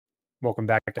Welcome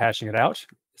back to Hashing It Out.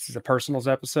 This is a personals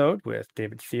episode with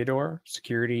David Theodore,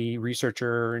 security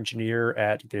researcher, engineer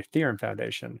at the Ethereum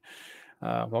Foundation.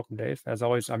 Welcome, Dave. As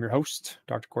always, I'm your host,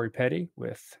 Dr. Corey Petty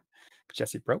with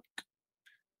Jesse Broke.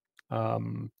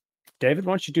 David,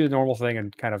 why don't you do the normal thing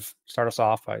and kind of start us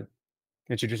off by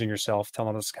introducing yourself,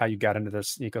 telling us how you got into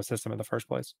this ecosystem in the first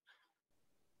place?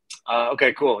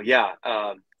 Okay, cool. Yeah.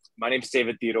 My name is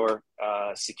David Theodore,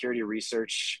 security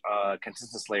research,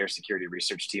 consensus layer security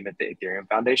research team at the Ethereum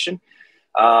Foundation.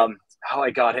 How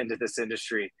I got into this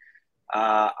industry,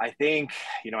 I think,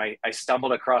 I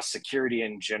stumbled across security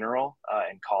in general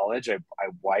in college. I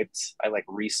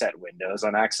reset Windows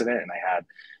on accident, and it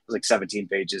was like 17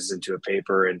 pages into a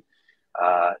paper, and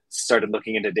started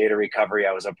looking into data recovery.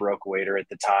 I was a broke waiter at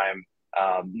the time.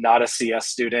 Not a CS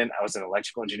student. I was an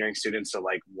electrical engineering student, so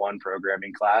like one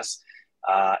programming class.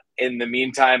 In the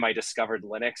meantime, I discovered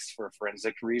Linux for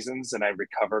forensic reasons, and I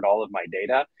recovered all of my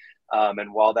data.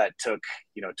 And while that took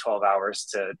 12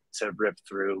 hours to rip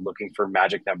through looking for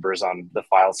magic numbers on the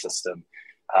file system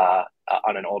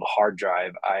on an old hard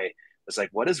drive, I was like,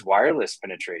 what is wireless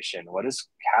penetration? What is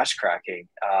cache cracking?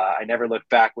 I never looked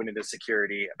back, went into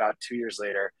security. About 2 years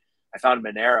later, I found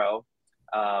Monero,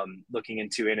 looking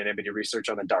into anonymity research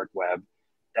on the dark web.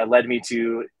 That led me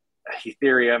to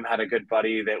Ethereum. Had a good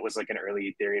buddy that was like an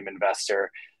early Ethereum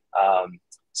investor.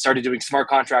 Started doing smart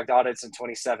contract audits in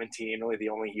 2017. Really the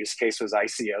only use case was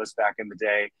ICOs back in the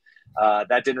day.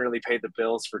 That didn't really pay the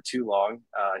bills for too long.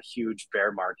 Huge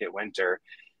bear market winter.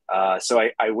 So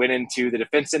I went into the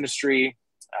defense industry,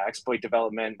 exploit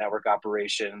development, network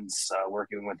operations,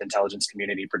 working with intelligence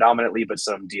community predominantly, but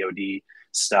some DoD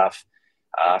stuff.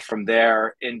 From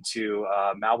there into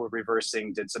malware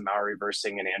reversing, did some malware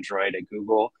reversing in Android at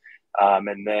Google.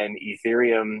 And then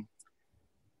Ethereum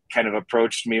kind of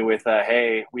approached me with,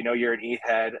 hey, we know you're an ETH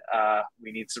head.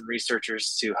 We need some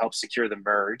researchers to help secure the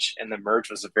merge. And the merge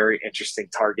was a very interesting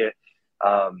target.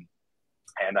 And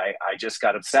I just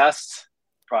got obsessed,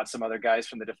 brought some other guys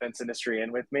from the defense industry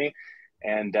in with me.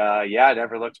 And I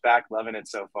never looked back, loving it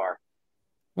so far.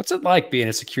 What's it like being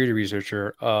a security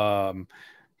researcher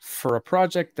for a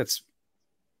project that's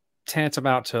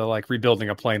tantamount to like rebuilding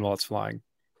a plane while it's flying?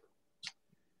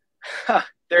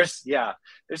 There's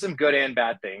some good and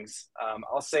bad things.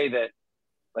 I'll say that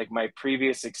like my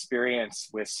previous experience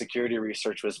with security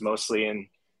research was mostly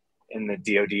in the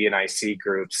DoD and IC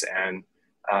groups, and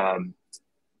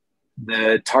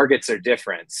the targets are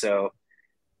different. So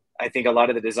I think a lot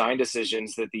of the design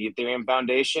decisions that the Ethereum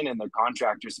Foundation and their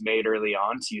contractors made early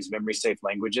on to use memory safe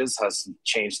languages has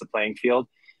changed the playing field.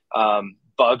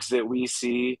 Bugs that we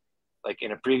see like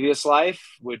in a previous life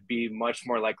would be much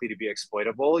more likely to be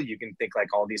exploitable. You can think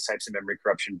like all these types of memory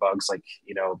corruption bugs, like,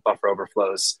 buffer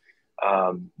overflows.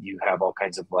 You have all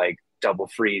kinds of like double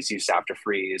freeze, use after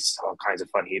freeze, all kinds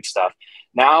of fun heap stuff.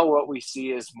 Now what we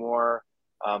see is more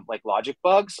like logic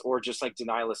bugs, or just like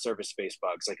denial of service space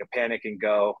bugs, like a panic and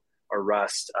go or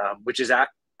Rust, which is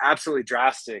absolutely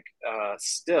drastic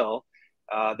still.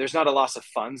 There's not a loss of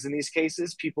funds in these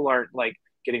cases. People aren't like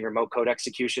getting remote code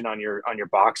execution on your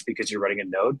box because you're running a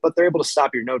node, but they're able to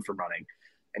stop your node from running.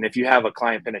 And if you have a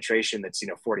client penetration that's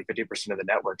 40, 50% of the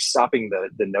network, stopping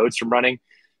the nodes from running,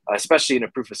 especially in a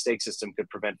proof of stake system, could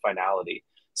prevent finality.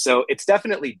 So it's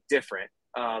definitely different.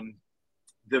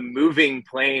 The moving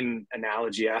plane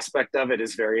analogy aspect of it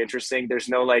is very interesting. There's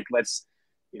no like,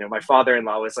 my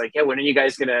father-in-law was like, yeah, when are you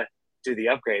guys gonna do the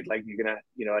upgrade? Like, you're gonna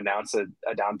announce a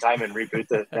downtime and reboot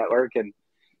the network? And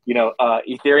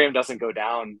Ethereum doesn't go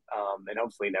down, and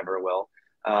hopefully never will.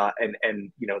 And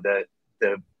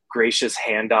the gracious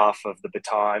handoff of the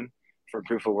baton from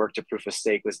proof of work to proof of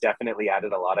stake was definitely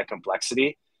added a lot of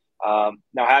complexity. Now,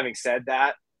 having said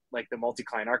that, like the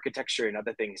multi-client architecture and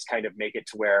other things kind of make it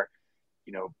to where,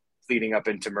 leading up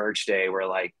into merge day, we're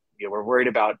like, we're worried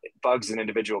about bugs in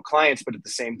individual clients, but at the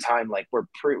same time, like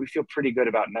we feel pretty good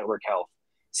about network health,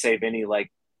 save any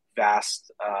like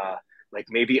vast, like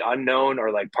maybe unknown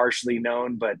or like partially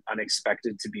known, but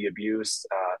unexpected to be abused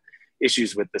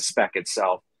issues with the spec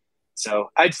itself. So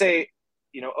I'd say,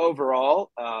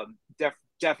 overall,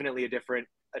 definitely a different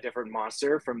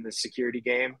monster from the security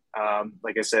game.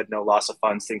 Like I said, no loss of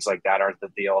funds, things like that aren't the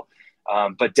deal.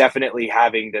 But definitely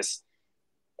having this,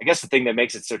 I guess the thing that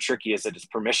makes it so tricky is that it's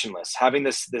permissionless. Having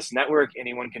this network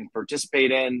anyone can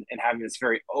participate in, and having this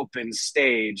very open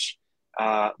stage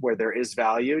where there is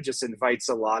value, just invites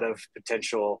a lot of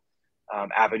potential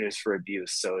avenues for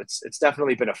abuse. So it's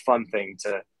definitely been a fun thing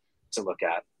to look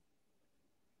at.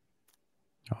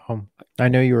 I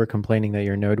know you were complaining that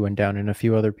your node went down, and a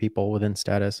few other people within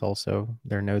Status also,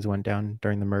 their nodes went down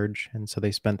during the merge, and so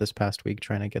they spent this past week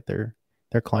trying to get their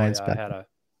clients back.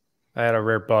 I had a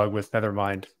rare bug with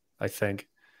Nethermind, I think,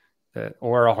 that,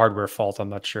 or a hardware fault. I'm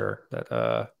not sure,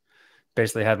 that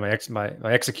basically had my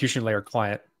execution layer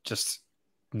client just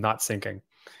not syncing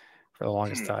for the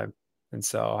longest time. And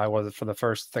so I wasn't, for the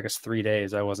first, I guess, 3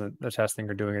 days, I wasn't testing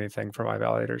or doing anything for my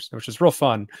validators, which is real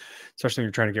fun, especially when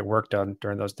you're trying to get work done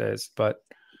during those days. But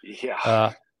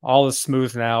Yeah. all is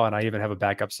smooth now, and I even have a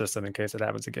backup system in case it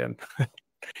happens again.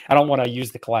 I don't want to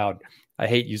use the cloud. I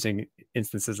hate using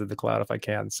instances of the cloud if I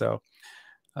can. So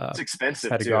It's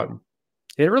expensive had to go out. too.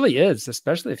 It really is,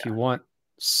 especially if Yeah. you want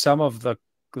some of the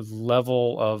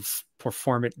level of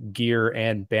performant gear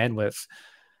and bandwidth.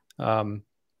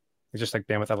 It's just like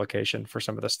bandwidth allocation for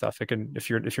some of this stuff. It can, if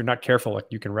you're not careful, like,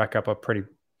 you can rack up a pretty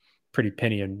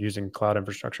penny in using cloud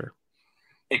infrastructure.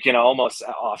 It can almost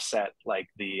offset like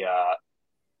the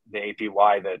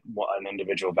APY that an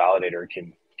individual validator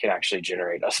can actually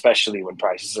generate, especially when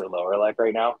prices are lower, like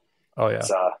right now. Oh yeah.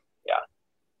 It's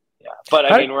yeah. But I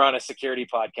How- mean, we're on a security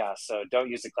podcast, so don't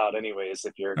use the cloud anyways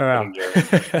if you're Oh,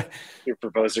 putting your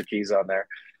proposer keys on there.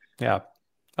 yeah.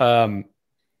 How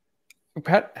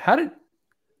did,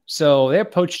 so they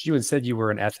approached you and said you were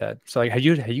an F head. So like, have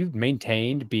you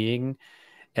maintained being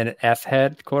an F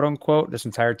head, quote unquote, this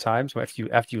entire time? So after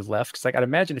you left, because like, I'd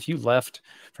imagine if you left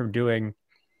from doing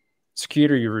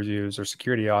security reviews or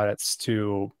security audits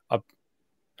to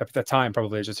at the time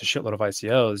probably just a shitload of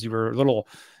ICOs, you were a little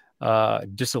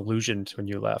disillusioned when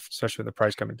you left, especially with the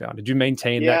price coming down. Did you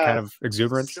maintain that kind Yeah. of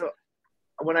exuberance? So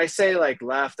when I say like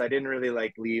left, I didn't really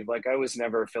like leave. Like I was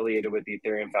never affiliated with the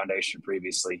Ethereum Foundation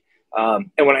previously.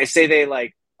 And when I say they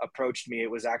like approached me,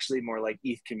 it was actually more like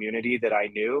ETH community that I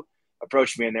knew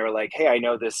approached me, and they were like, "Hey, I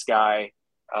know this guy.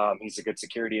 He's a good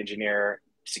security engineer,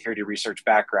 security research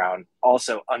background,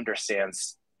 also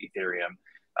understands Ethereum."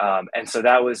 And so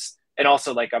that was, and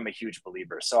also like I'm a huge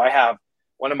believer. So I have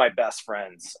one of my best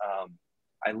friends.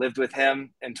 I lived with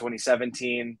him in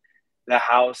 2017. The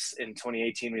house in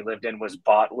 2018 we lived in was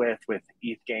bought with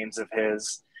ETH gains of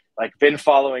his. Like, been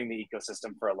following the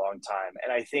ecosystem for a long time,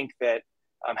 and I think that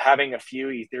having a few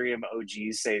Ethereum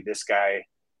OGs say this guy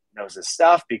knows his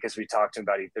stuff because we talk to him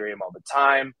about Ethereum all the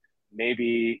time.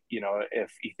 Maybe, you know,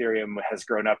 if Ethereum has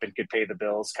grown up and could pay the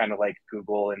bills, kind of like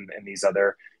Google and these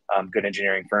other good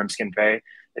engineering firms can pay,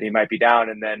 that he might be down.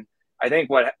 And then I think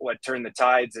what turned the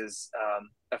tides is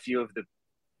a few of the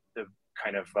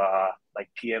kind of like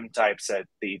PM types at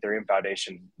the Ethereum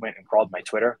Foundation went and crawled my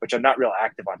Twitter, which I'm not real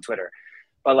active on Twitter,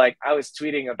 but like I was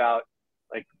tweeting about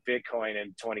like Bitcoin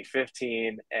in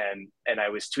 2015, and I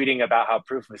was tweeting about how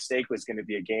proof of stake was going to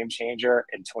be a game changer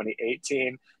in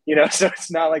 2018. You know, so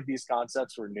it's not like these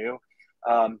concepts were new.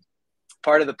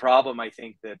 Part of the problem I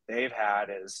think that they've had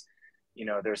is, you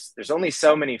know, there's only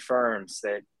so many firms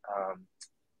that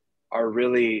are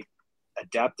really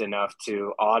adept enough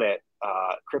to audit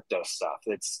crypto stuff.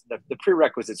 It's the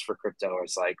prerequisites for crypto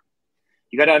is like,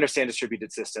 you got to understand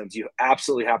distributed systems. You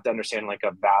absolutely have to understand like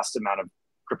a vast amount of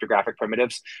cryptographic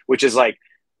primitives, which is like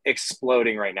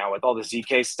exploding right now with all the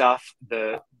ZK stuff.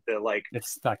 The like,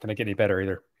 It's not going to get any better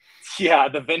either. Yeah,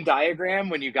 the Venn diagram,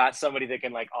 when you got somebody that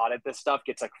can like audit this stuff,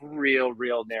 gets like real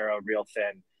narrow, real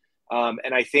thin.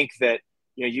 And I think that,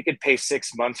 you know, you could pay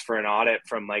 6 months for an audit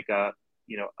from like a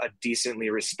decently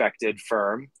respected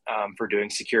firm for doing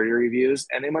security reviews,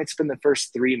 and they might spend the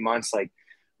first 3 months like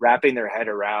wrapping their head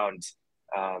around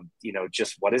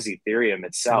just what is Ethereum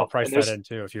itself. They'll And price that in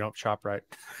too if you don't shop right.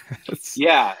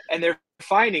 yeah, and their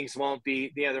findings won't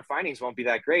be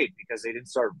that great because they didn't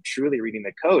start truly reading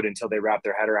the code until they wrapped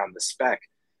their head around the spec.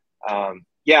 And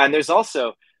there's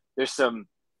some.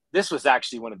 This was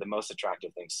actually one of the most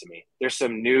attractive things to me. There's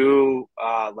some new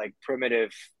like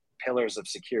primitive pillars of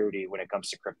security when it comes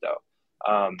to crypto.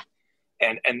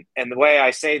 And the way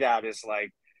I say that is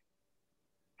like,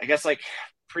 I guess like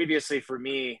previously for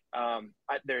me,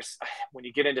 there's, when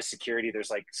you get into security, there's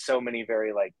like so many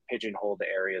very like pigeonholed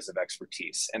areas of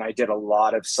expertise. And I did a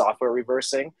lot of software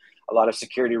reversing, a lot of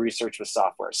security research with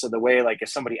software. So the way, like if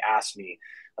somebody asked me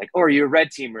like, oh, are you a red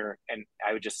teamer? And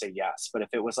I would just say yes. But if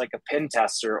it was like a pen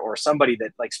tester or somebody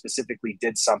that like specifically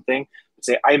did something, I'd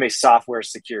say I'm a software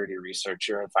security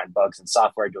researcher and find bugs in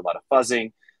software. I do a lot of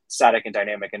fuzzing, static and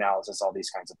dynamic analysis, all these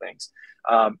kinds of things.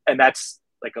 And that's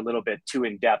like a little bit too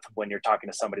in depth when you're talking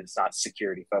to somebody that's not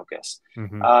security focused.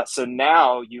 Mm-hmm. So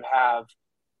now you have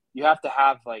to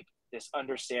have like this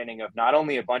understanding of not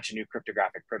only a bunch of new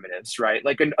cryptographic primitives, right?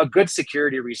 Like a good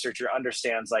security researcher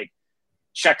understands like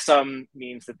checksum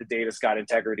means that the data's got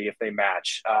integrity if they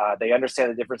match. They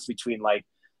understand the difference between like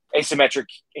asymmetric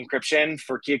encryption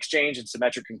for key exchange and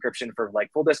symmetric encryption for like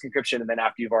full disk encryption. And then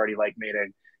after you've already like made a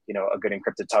good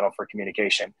encrypted tunnel for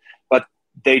communication, but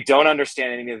they don't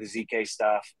understand any of the ZK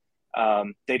stuff.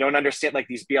 They don't understand like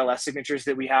these BLS signatures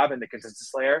that we have in the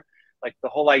consensus layer. Like the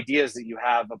whole idea is that you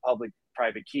have a public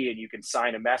private key and you can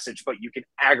sign a message, but you can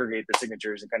aggregate the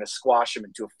signatures and kind of squash them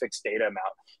into a fixed data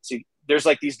amount. So there's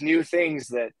like these new things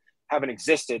that haven't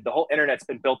existed. The whole internet's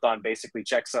been built on basically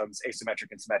checksums, asymmetric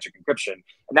and symmetric encryption.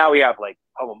 And now we have like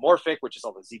homomorphic, which is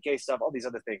all the ZK stuff, all these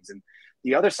other things. And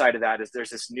the other side of that is there's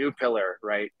this new pillar,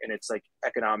 right? And it's like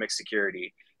economic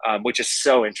security, which is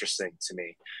so interesting to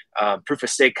me. Proof of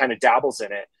stake kind of dabbles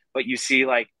in it, but you see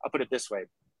like, I'll put it this way.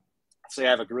 So you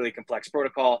have a really complex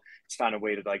protocol. It's found a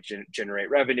way to like generate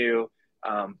revenue,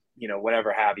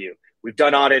 whatever have you. We've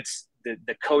done audits.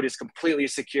 The code is completely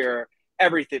secure.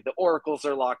 Everything, the oracles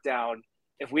are locked down.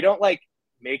 If we don't like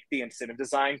make the incentive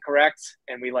design correct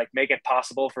and we like make it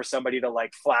possible for somebody to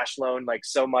like flash loan like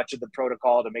so much of the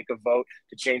protocol to make a vote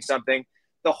to change something,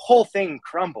 the whole thing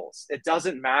crumbles. It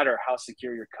doesn't matter how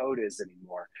secure your code is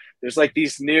anymore. There's like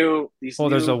there's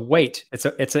a weight.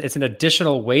 It's an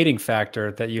additional weighting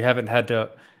factor that you haven't had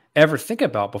to ever think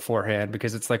about beforehand,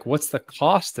 because it's like, what's the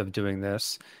cost of doing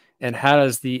this, and how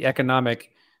does the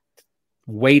economic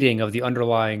weighting of the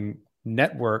underlying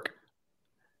network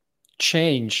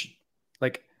change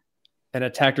like an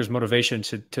attacker's motivation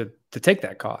to take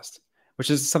that cost, which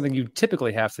is something you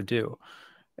typically have to do.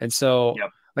 And so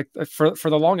like for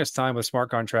the longest time with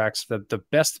smart contracts, the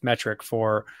best metric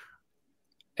for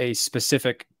a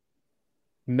specific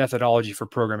methodology for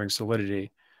programming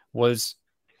solidity was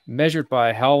measured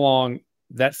by how long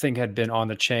that thing had been on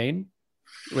the chain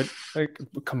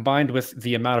combined with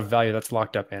the amount of value that's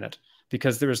locked up in it.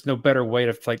 Because there is no better way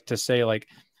to say like,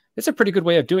 it's a pretty good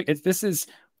way of doing it. This is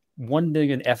 1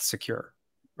 million ETH secure,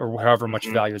 or however much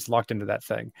value is locked into that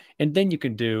thing. And then you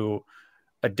can do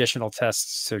additional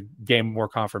tests to gain more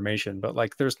confirmation. But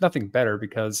like, there's nothing better,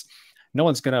 because no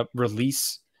one's going to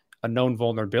release a known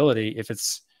vulnerability if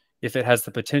it has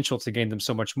the potential to gain them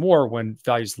so much more when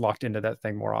value's locked into that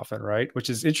thing more often, right? Which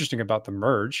is interesting about the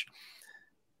merge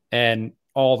and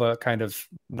all the kind of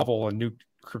novel and new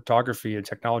cryptography and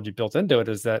technology built into it,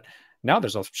 is that now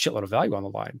there's a shitload of value on the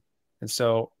line. And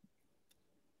so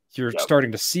you're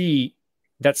starting to see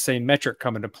that same metric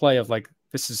come into play of like,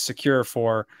 this is secure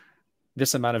for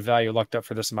this amount of value locked up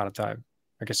for this amount of time.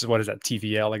 I guess what is that,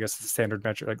 TVL? I guess the standard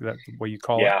metric, like that, what you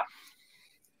call it.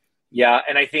 Yeah.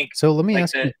 And I think so. Let me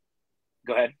ask you.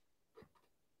 Go ahead.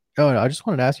 Oh, no, I just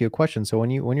wanted to ask you a question. So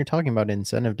when you're talking about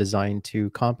incentive design to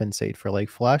compensate for like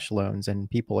flash loans and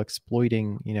people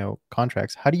exploiting,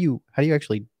 contracts, how do you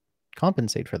actually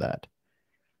compensate for that?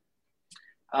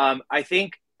 I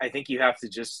think you have to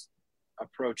just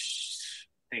approach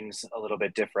things a little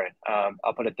bit different.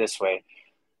 I'll put it this way.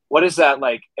 What is that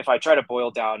like? If I try to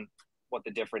boil down what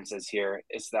the difference is here,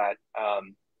 is that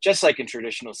just like in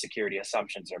traditional security,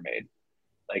 assumptions are made.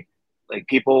 Like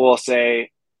people will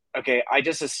say, okay, I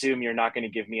just assume you're not going to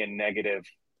give me a negative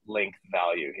length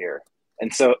value here.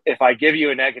 And so if I give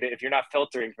you a negative, if you're not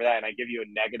filtering for that and I give you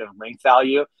a negative length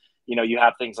value, you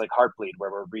have things like Heartbleed where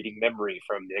we're reading memory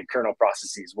from the kernel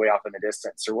processes way off in the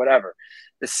distance or whatever.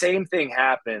 The same thing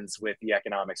happens with the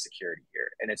economic security here.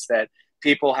 And it's that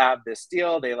people have this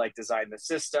deal, they like design the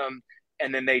system,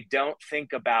 and then they don't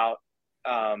think about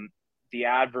the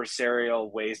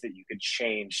adversarial ways that you could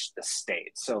change the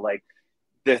state. So like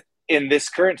in this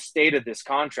current state of this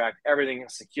contract, everything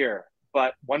is secure.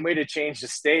 But one way to change the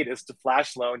state is to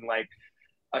flash loan like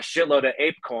a shitload of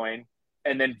ApeCoin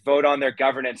and then vote on their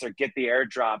governance or get the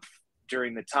airdrop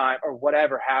during the time or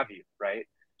whatever have you, right?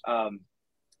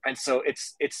 And so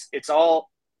it's all,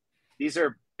 these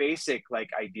are basic like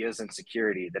ideas in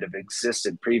security that have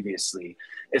existed previously.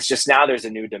 It's just now there's a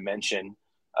new dimension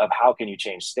of how can you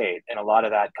change state. And a lot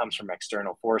of that comes from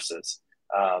external forces.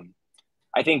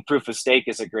 I think proof of stake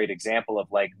is a great example of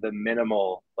like the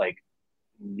minimal, like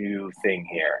new thing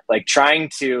here, like trying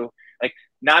to like,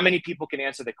 not many people can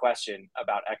answer the question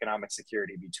about economic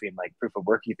security between like proof of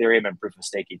work Ethereum and proof of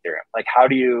stake Ethereum. Like, how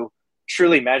do you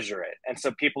truly measure it? And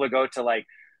so people go to like,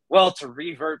 well, to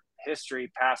revert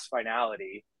history past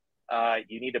finality,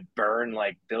 you need to burn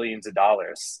like billions of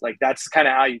dollars. Like that's kind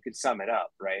of how you can sum it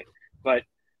up, right? But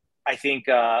I think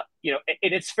and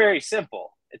it's very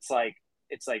simple. It's like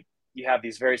you have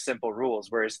these very simple rules,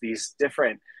 whereas these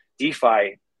different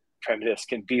DeFi primitives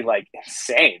can be like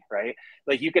insane, right?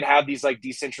 Like you could have these like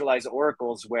decentralized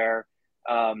oracles where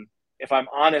if I'm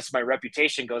honest, my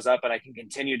reputation goes up and I can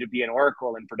continue to be an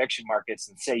oracle in prediction markets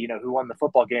and say, who won the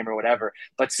football game or whatever.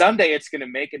 But someday it's going to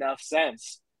make enough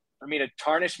sense for me to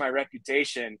tarnish my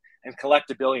reputation and collect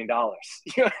 $1 billion.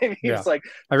 You know what I mean? Yeah. It's like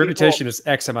my reputation is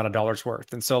X amount of dollars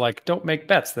worth. And so like, don't make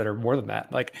bets that are more than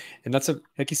that. Like, and that's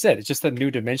like you said, it's just a new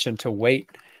dimension to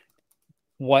weight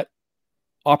what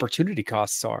opportunity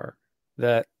costs are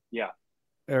that Yeah.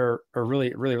 are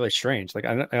really, really, really strange. Like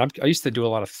I used to do a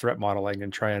lot of threat modeling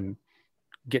and try and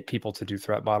get people to do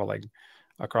threat modeling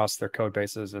across their code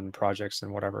bases and projects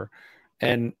and whatever.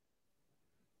 And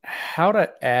how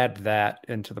to add that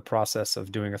into the process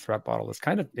of doing a threat model is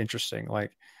kind of interesting.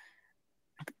 Like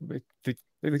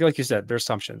you said, there's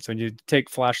assumptions. When you take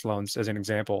flash loans as an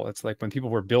example, it's like when people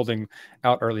were building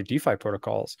out early DeFi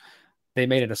protocols, they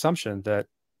made an assumption that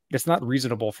it's not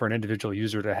reasonable for an individual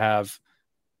user to have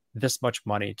this much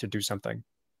money to do something.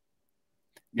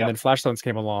 And then flash loans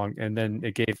came along, and then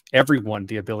it gave everyone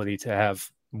the ability to have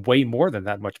way more than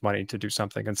that much money to do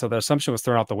something. And so the assumption was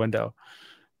thrown out the window,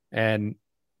 and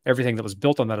everything that was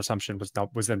built on that assumption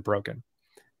was then broken.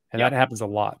 And that happens a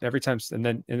lot every time.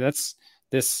 And that's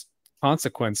this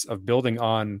consequence of building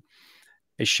on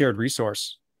a shared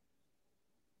resource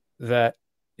that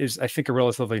is, I think, a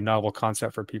relatively novel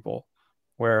concept for people,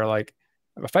 where like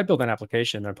if I build an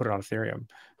application and I put it on Ethereum,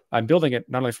 I'm building it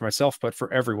not only for myself, but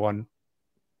for everyone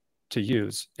to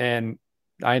use. And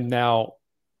I'm now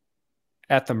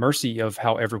at the mercy of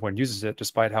how everyone uses it,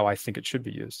 despite how I think it should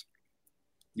be used.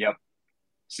 Yep.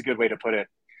 It's a good way to put it.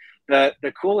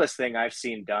 The coolest thing I've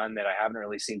seen done that I haven't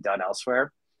really seen done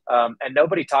elsewhere, and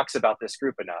nobody talks about this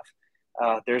group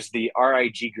enough. There's the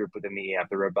RIG group within the EF,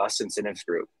 the Robust Incentives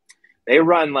Group. They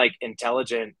run like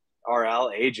intelligent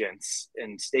RL agents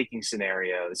in staking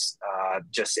scenarios,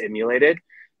 just emulated,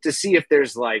 to see if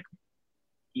there's like,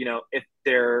 if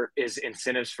there is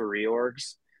incentives for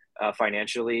reorgs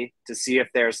financially, to see if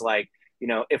there's like,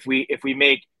 if we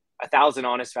make 1,000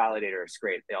 honest validators,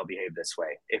 great, they all behave this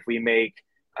way. If we make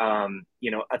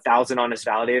 1,000 honest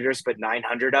validators, but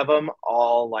 900 of them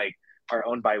all like are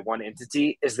owned by one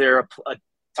entity, is there a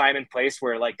time and place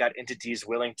where like that entity is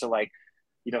willing to like,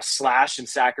 slash and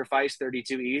sacrifice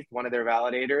 32 ETH, one of their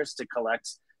validators, to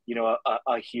collect,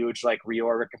 a huge like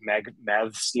reorg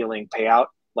MEV stealing payout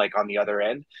like on the other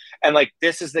end? And like,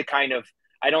 this is the kind of,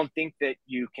 I don't think that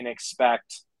you can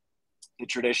expect the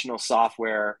traditional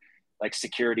software like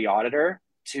security auditor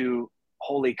to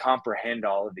wholly comprehend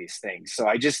all of these things. So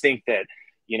I just think that,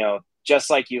 just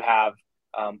like you have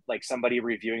like somebody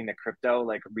reviewing the crypto,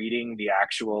 like reading the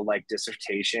actual like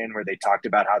dissertation where they talked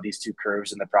about how these two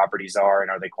curves and the properties are,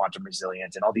 and are they quantum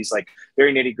resilient, and all these like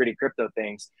very nitty gritty crypto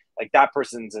things, like that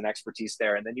person's an expertise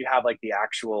there. And then you have like the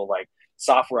actual like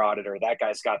software auditor, that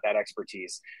guy's got that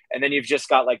expertise. And then you've just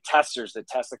got like testers that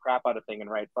test the crap out of thing and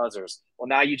write fuzzers. Well,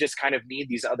 now you just kind of need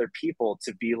these other people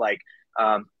to be like,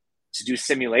 to do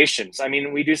simulations. I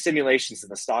mean, we do simulations in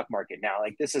the stock market now.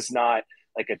 Like, this is not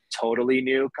like a totally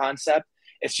new concept.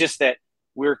 It's just that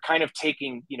we're kind of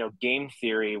taking, game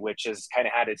theory, which has kind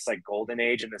of had its like golden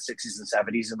age in the 60s and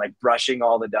 70s, and like brushing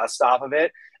all the dust off of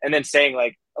it, and then saying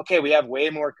like, okay, we have way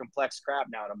more complex crap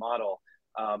now to model.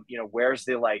 Where's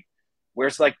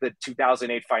the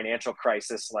 2008 financial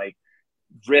crisis, like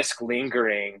risk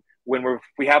lingering, when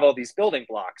we have all these building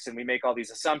blocks and we make all these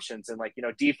assumptions, and like,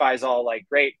 DeFi is all like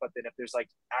great, but then if there's like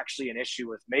actually an issue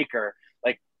with Maker,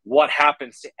 like what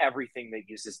happens to everything that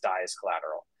uses DAI as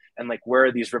collateral? And like, where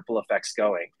are these ripple effects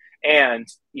going? And,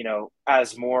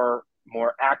 as more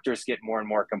actors get more and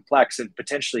more complex and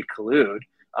potentially collude,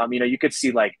 you could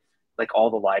see like all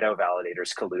the Lido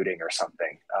validators colluding or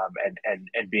something,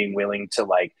 and being willing to,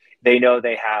 like, they know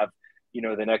they have,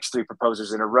 the next 3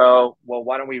 proposers in a row. Well,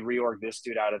 why don't we reorg this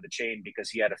dude out of the chain because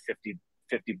he had a 50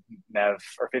 MEV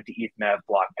or 50 ETH MEV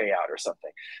block payout or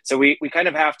something. So we kind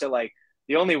of have to, like,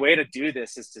 the only way to do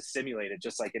this is to simulate it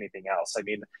just like anything else. I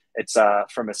mean, it's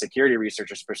from a security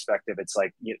researcher's perspective, it's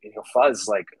like,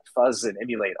 fuzz and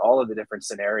emulate all of the different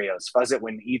scenarios. Fuzz it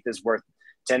when ETH is worth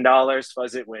 $10,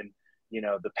 fuzz it when,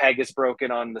 the peg is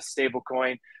broken on the stable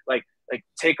coin. Like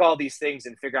take all these things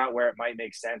and figure out where it might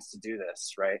make sense to do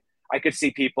this, right? I could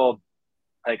see people,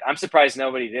 like, I'm surprised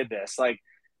nobody did this. Like,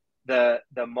 the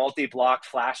multi-block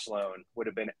flash loan would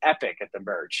have been epic at the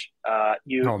merge.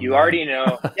 You already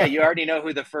know, you already know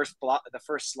who the first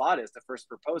slot is, the first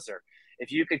proposer.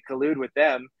 If you could collude with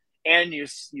them and you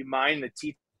mine the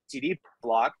TTD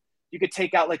block, you could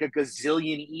take out like a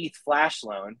gazillion ETH flash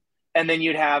loan, and then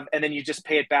you just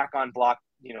pay it back on block,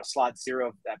 slot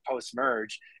 0 at post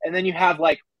merge, and then you have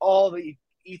like all the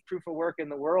ETH proof of work in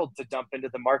the world to dump into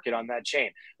the market on that chain.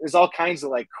 There's all kinds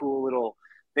of like cool little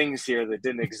things here that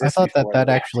didn't exist. I thought before. that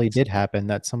actually did happen,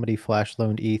 that somebody flash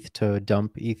loaned ETH to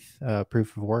dump ETH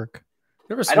proof of work.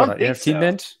 There was an NFT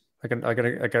mint, like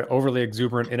an overly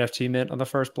exuberant NFT mint on the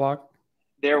first block.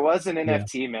 There was an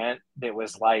NFT mint that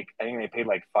was like, I think they paid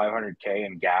like $500K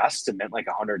in gas to mint like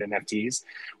 100 NFTs,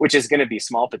 which is going to be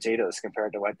small potatoes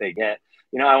compared to what they get.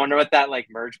 I wonder what that like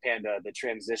merge panda, the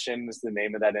transition is the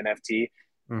name of that NFT.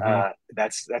 Mm-hmm.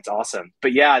 That's awesome.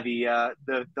 But yeah,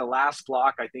 the last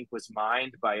block I think was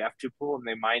mined by F2 Pool, and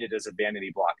they mined it as a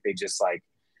vanity block. They just like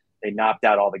they knocked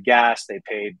out all the gas. They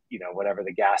paid, whatever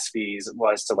the gas fees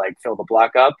was to like fill the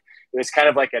block up. It was kind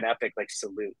of like an epic like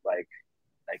salute, like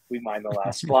we mined the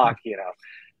last block.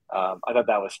 I thought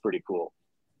that was pretty cool.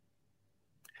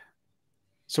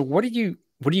 So what do you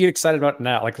get excited about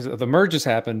now? Like the merge has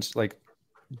happened. Like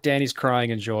Danny's crying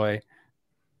in joy.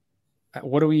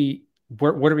 Where do we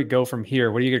go from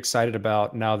here? What do you get excited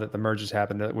about now that the merge has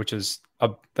happened, which is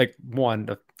a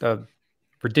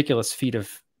ridiculous feat of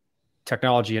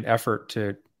technology and effort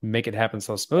to make it happen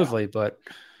so smoothly, but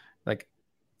like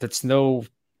that's no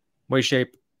way,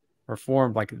 shape, or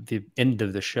form like the end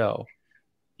of the show.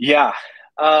 Yeah.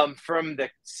 From the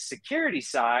security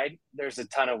side, there's a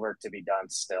ton of work to be done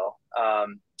still.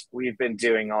 We've been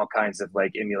doing all kinds of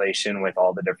like emulation with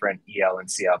all the different EL and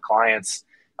CL clients.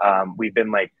 We've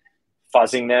been like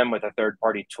fuzzing them with a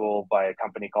third-party tool by a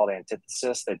company called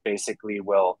Antithesis that basically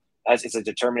as it's a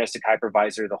deterministic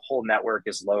hypervisor, the whole network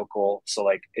is local. So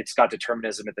like it's got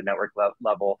determinism at the network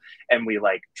level, and we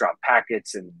like drop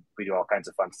packets and we do all kinds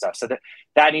of fun stuff. So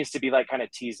that needs to be like kind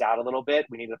of teased out a little bit.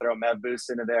 We need to throw MEV-Boost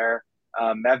into there.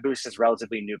 MEV-Boost is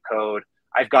relatively new code.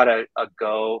 I've got a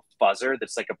Go fuzzer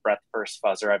that's like a breadth first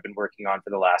fuzzer I've been working on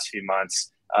for the last few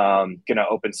months. Gonna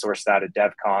open source that at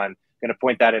DevCon. Gonna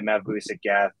point that at MEV-Boost at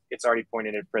Geth. It's already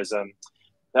pointed at Prism.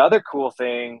 The other cool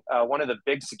thing, one of the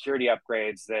big security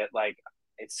upgrades that like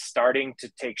it's starting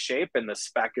to take shape and the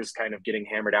spec is kind of getting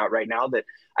hammered out right now, that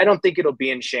I don't think it'll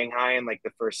be in Shanghai in like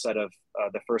the first set of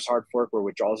the first hard fork where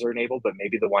withdrawals are enabled, but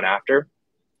maybe the one after.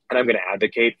 And I'm going to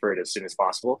advocate for it as soon as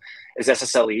possible, is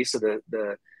SSLE. So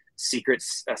the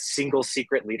single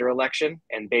secret leader election.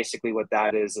 And basically what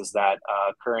that is that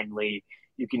currently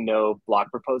you can know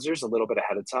block proposers a little bit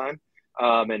ahead of time.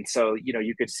 And so,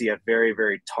 you could see a very,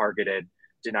 very targeted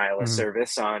denial of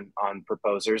service on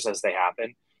proposers as they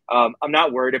happen. I'm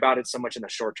not worried about it so much in the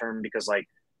short term because like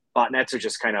botnets are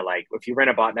just kind of like, if you rent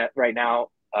a botnet right now,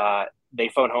 they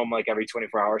phone home like every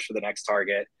 24 hours for the next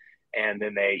target. And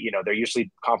then they're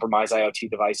usually compromised IoT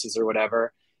devices or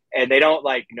whatever. And they don't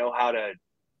like know how to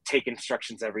take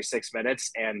instructions every 6 minutes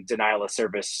and denial of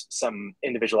service some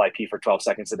individual IP for 12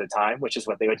 seconds at a time, which is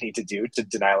what they would need to do to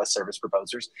denial of service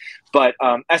proposers. But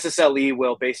SSLE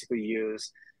will basically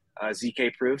use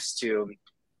ZK proofs to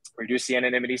reduce the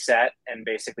anonymity set and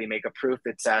basically make a proof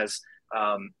that says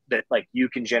that like you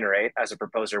can generate as a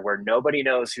proposer where nobody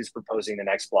knows who's proposing the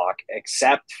next block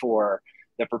except for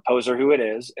the proposer who it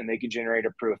is, and they can generate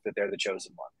a proof that they're the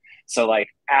chosen one. So like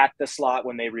at the slot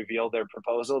when they reveal their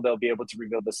proposal, they'll be able to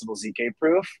reveal this little ZK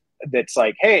proof that's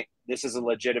like, hey, this is a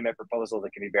legitimate proposal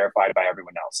that can be verified by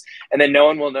everyone else. And then no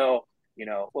one will know,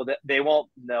 they won't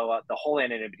know the whole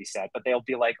anonymity set, but they'll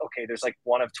be like, okay, there's like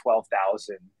one of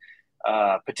 12,000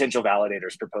 potential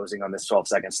validators proposing on this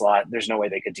 12-second slot. There's no way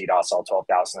they could DDoS all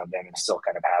 12,000 of them and still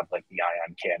kind of have like the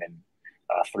ion cannon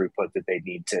throughput that they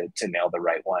need to nail the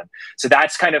right one. So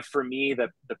that's kind of for me the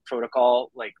protocol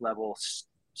like level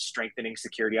strengthening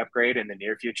security upgrade in the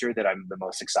near future that I'm the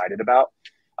most excited about.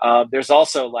 There's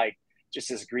also like just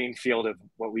this green field of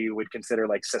what we would consider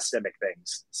like systemic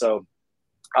things. So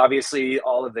obviously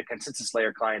all of the consensus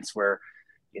layer clients were,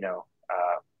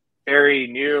 very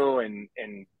new and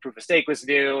proof of stake was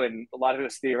new and a lot of it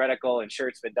was theoretical and sure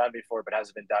it's been done before, but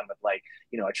hasn't been done with like,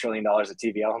 $1 trillion of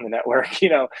TVL on the network, in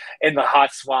the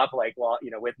hot swap, like,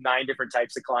 with 9 different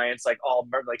types of clients, like all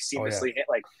like seamlessly hit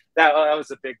like that was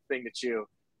a big thing to chew.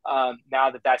 Now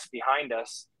that that's behind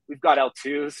us, we've got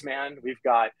L2s, man. We've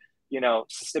got,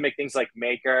 systemic things like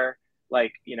Maker,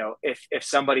 like, if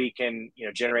somebody can,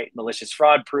 generate malicious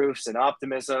fraud proofs and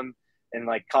optimism, and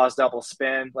like cause double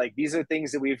spend, like these are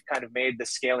things that we've kind of made the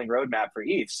scaling roadmap for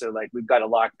ETH. So like we've got to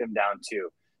lock them down too.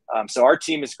 So our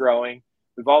team is growing.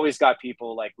 We've always got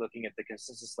people like looking at the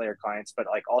consensus layer clients, but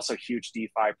like also huge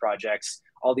DeFi projects,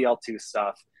 all the L2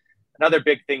 stuff. Another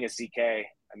big thing is ZK.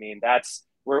 I mean,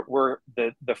 we're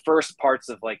the first parts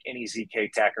of like any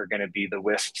ZK tech are going to be the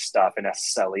WISP stuff in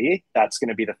SSLE. That's going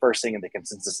to be the first thing in the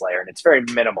consensus layer, and it's very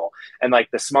minimal. And like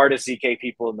the smartest ZK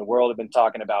people in the world have been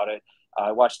talking about it.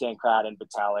 I watched Dan Krat and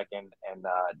Vitalik and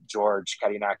George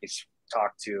Kadianakis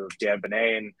talk to Dan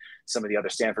Benet and some of the other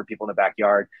Stanford people in the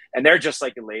backyard, and they're just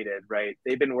like elated, right?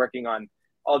 They've been working on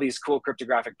all these cool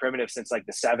cryptographic primitives since like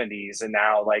the 70s, and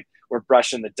now like we're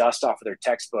brushing the dust off of their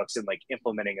textbooks and like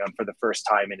implementing them for the first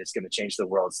time, and it's going to change the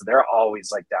world. So they're always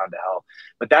like down to help.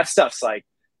 But that stuff's like,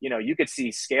 you could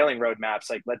see scaling roadmaps.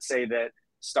 Like let's say that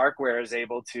Starkware is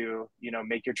able to,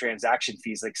 make your transaction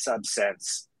fees like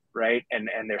sub-cents, right? And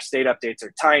their state updates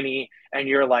are tiny, and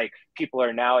you're like, people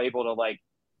are now able to like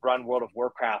run World of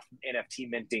Warcraft NFT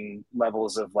minting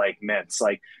levels of like mints.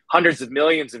 Like hundreds of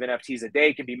millions of NFTs a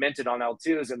day can be minted on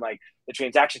L2s, and like the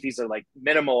transaction fees are like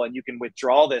minimal, and you can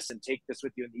withdraw this and take this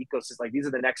with you in the ecosystem. Like these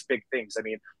are the next big things. I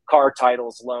mean, car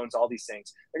titles, loans, all these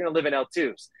things, they're going to live in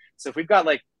L2s. So if we've got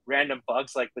like random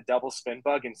bugs like the double spin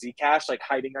bug and Zcash like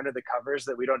hiding under the covers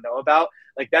that we don't know about,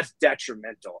 like that's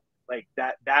detrimental. Like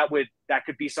that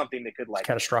could be something that could like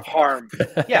catastrophic harm.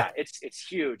 Yeah, it's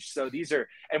huge. So these are,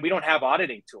 and we don't have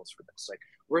auditing tools for this. Like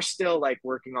we're still like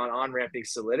working on ramping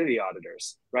Solidity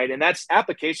auditors, right? And that's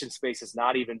application space has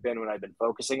not even been what I've been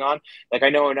focusing on. Like I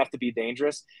know enough to be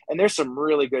dangerous, and there's some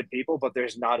really good people, but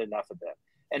there's not enough of them.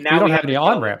 And now we don't have any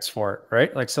on ramps for it,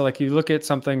 right? Like so, like you look at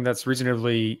something that's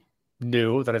reasonably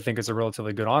new that I think is a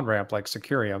relatively good on ramp, like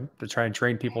Securium, to try and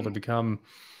train people to become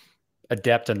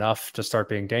adept enough to start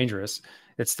being dangerous.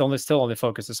 It's still only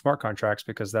focused on smart contracts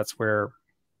because that's where,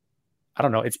 I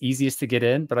don't know, it's easiest to get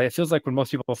in. But it feels like when most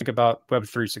people think about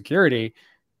Web3 security,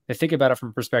 they think about it from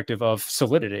a perspective of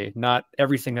solidity, not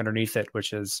everything underneath it,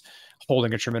 which is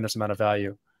holding a tremendous amount of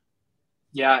value.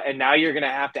 Yeah, and now you're going to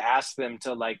have to ask them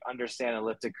to like understand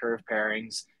elliptic curve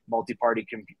pairings, multi-party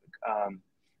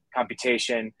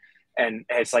computation. And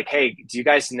it's like, hey, do you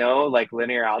guys know like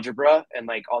linear algebra and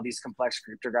like all these complex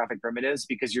cryptographic primitives?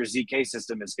 Because your ZK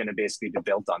system is going to basically be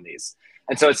built on these.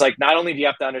 And so it's like, not only do you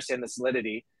have to understand the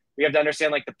solidity, we have to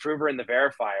understand like the prover and the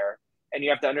verifier, and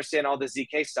you have to understand all the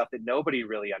ZK stuff that nobody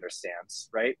really understands,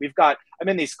 right? I'm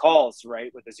in these calls,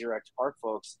 right, with the 0x Park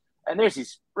folks, and there's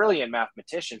these brilliant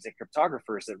mathematicians and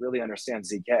cryptographers that really understand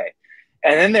ZK.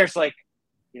 And then there's like,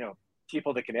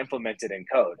 people that can implement it in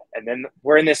code. And then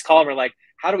we're in this call and we're like,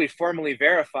 how do we formally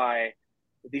verify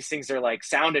that these things are like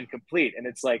sound and complete? And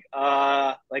it's like,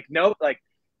 no, like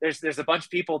there's a bunch of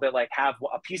people that like have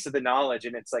a piece of the knowledge,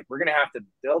 and it's like, we're going to have to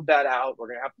build that out. We're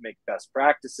going to have to make best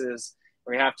practices.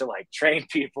 We're going to have to like train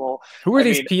people. Who are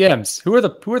these PMs? Who are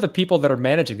the people that are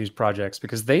managing these projects?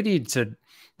 Because they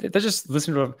just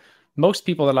listen to most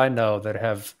people that I know that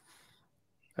have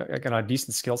a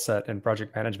decent skill set in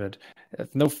project management,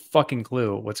 no fucking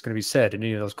clue what's going to be said in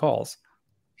any of those calls.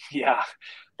 Yeah,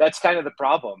 that's kind of the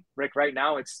problem, Rick. Right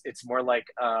now, it's more like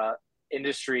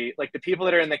industry. Like the people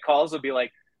that are in the calls will be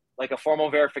like a formal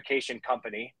verification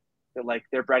company that like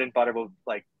their bread and butter will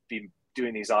like be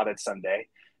doing these audits someday,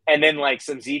 and then like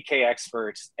some ZK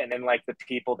experts, and then like the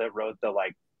people that wrote the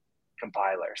like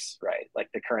compilers, right? Like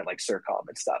the current like CIRCOM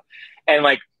and stuff, and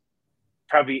like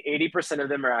probably 80% of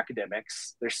them are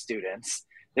academics. They're students.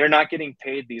 They're not getting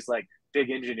paid these like big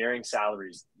engineering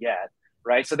salaries yet,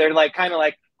 right? So they're like kind of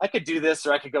like, I could do this,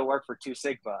 or I could go work for 2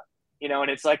 Sigma, and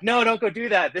it's like, no, don't go do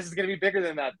that. This is going to be bigger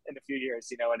than that in a few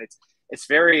years, and it's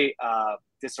very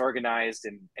disorganized,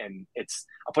 and it's,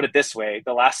 I'll put it this way,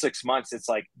 the last 6 months, it's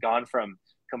like gone from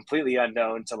completely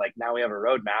unknown to like, now we have a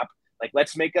roadmap. Like,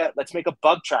 let's make a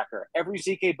bug tracker. Every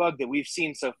ZK bug that we've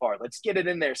seen so far, let's get it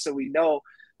in there so we know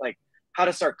like how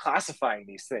to start classifying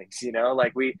these things.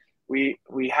 Like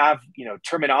we have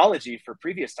terminology for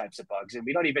previous types of bugs, and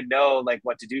we don't even know like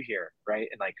what to do here, right?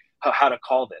 And like how to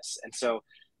call this. And so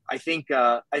I think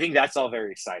that's all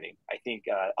very exciting. I think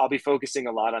I'll be focusing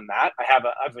a lot on that. I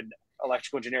have an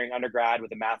electrical engineering undergrad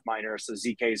with a math minor, so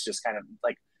ZK is just kind of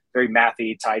like very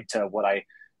mathy, tied to what I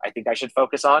think I should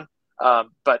focus on.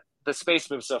 But the space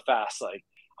moves so fast. Like,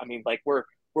 I mean, like we're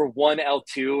one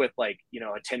L2 with like,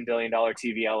 a $10 billion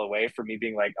TVL away from me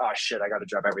being like, oh shit, I got to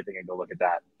drop everything and go look at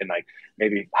that. And like,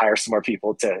 maybe hire some more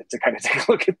people to kind of take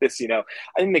a look at this, I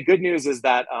think the good news is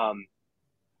that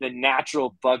the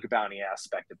natural bug bounty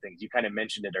aspect of things, you kind of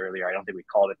mentioned it earlier. I don't think we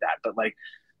called it that, but like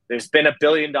there's been $1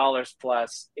 billion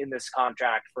plus in this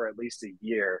contract for at least a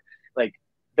year. Like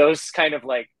those kind of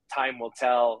like time will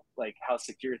tell like how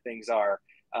secure things are.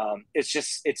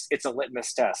 It's a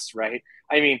litmus test, right?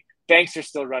 I mean, banks are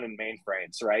still running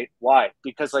mainframes, right? Why?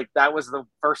 Because like that was the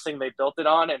first thing they built it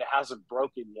on, and it hasn't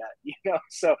broken yet,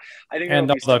 So I think,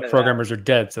 and all the programmers are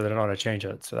dead, so they don't know how to change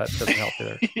it. So that doesn't help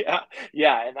either.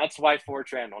 yeah, and that's why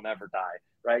Fortran will never die,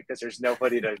 right? Because there's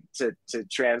nobody to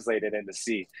translate it into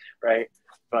C, right?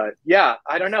 But yeah,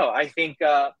 I don't know. I think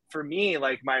for me,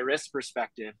 like my risk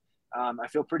perspective, I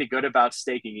feel pretty good about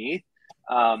staking ETH.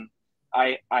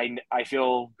 I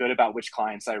feel good about which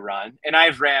clients I run, and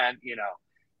I've ran,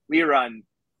 we run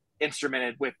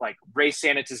instrumented with like race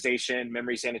sanitization,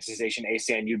 memory sanitization,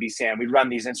 ASAN, UBSAN. We run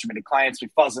these instrumented clients, we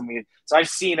fuzz them. So I've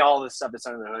seen all this stuff that's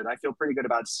under the hood. I feel pretty good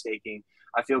about staking.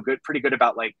 I feel pretty good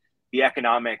about like the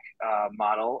economic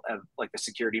model of like the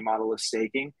security model of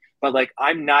staking. But like,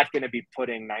 I'm not going to be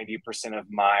putting 90% of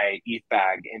my ETH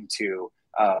bag into,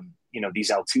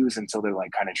 these L2s until they're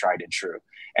like kind of tried and true.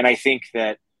 And I think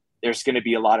that there's going to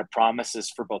be a lot of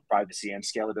promises for both privacy and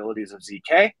scalabilities of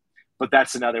ZK. But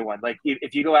that's another one. Like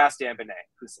if you go ask Dan Benet,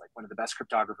 who's like one of the best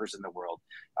cryptographers in the world,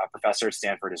 professor at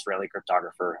Stanford, Israeli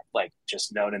cryptographer, like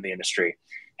just known in the industry,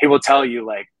 he will tell you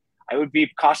like, I would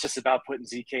be cautious about putting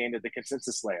ZK into the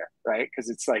consensus layer, right? Because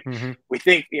it's like we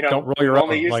think, don't roll your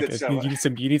only own. used Like it so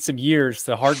you need some years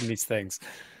to harden these things.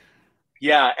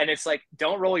 Yeah, and it's like,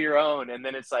 don't roll your own. And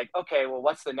then it's like, okay, well,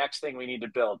 what's the next thing we need to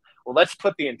build? Well, let's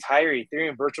put the entire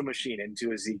Ethereum virtual machine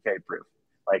into a ZK proof.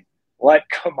 Like, what?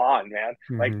 Come on, man.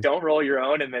 Like, don't roll your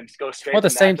own and then go straight. Well, at the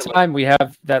same time, we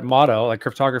have that motto, like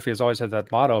cryptography has always had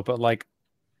that motto, but like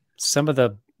some of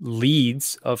the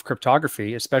leads of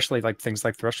cryptography, especially like things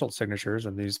like threshold signatures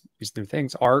and these new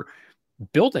things, are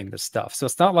building this stuff. So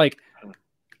it's not like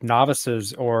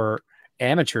novices or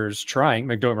amateurs trying.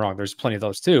 Like, don't get me wrong, there's plenty of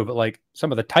those too, but like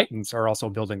some of the titans are also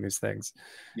building these things.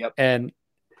 Yep. And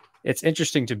it's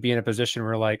interesting to be in a position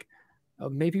where like, oh,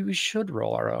 maybe we should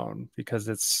roll our own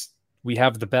because we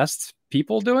have the best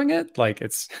people doing it. Like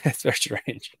it's very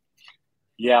strange.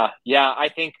 Yeah. I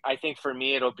think for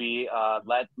me it'll be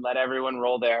let everyone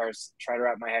roll theirs, try to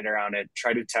wrap my head around it,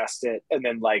 try to test it, and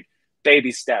then like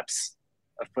baby steps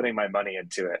of putting my money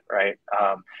into it, right?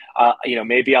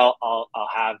 Maybe I'll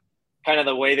have kind of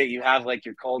the way that you have like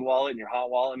your cold wallet and your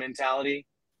hot wallet mentality.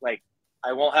 Like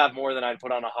I won't have more than I'd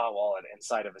put on a hot wallet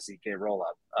inside of a ZK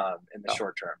rollup in the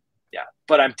short term. Yeah,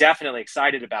 but I'm definitely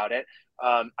excited about it.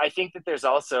 I think that there's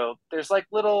like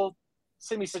little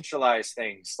semi-centralized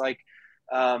things like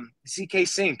ZK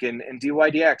Sync and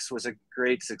DYDX was a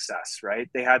great success, right?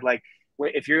 They had like,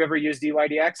 if you ever use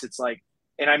DYDX, it's like,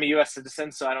 and I'm a US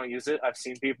citizen, so I don't use it. I've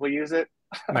seen people use it.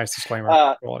 Nice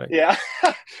disclaimer. Yeah.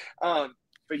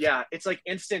 But yeah, it's like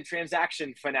instant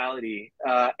transaction finality,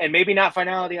 and maybe not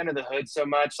finality under the hood so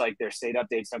much, like their state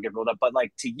updates don't get rolled up, but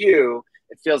like to you,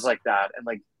 it feels like that. And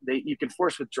like you can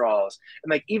force withdrawals.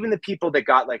 And like even the people that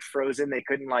got like frozen, they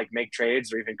couldn't like make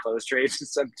trades or even close trades in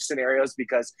some scenarios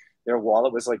because their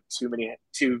wallet was like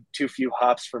too few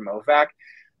hops for MoFac.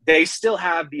 They still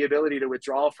have the ability to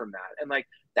withdraw from that. And like,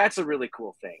 that's a really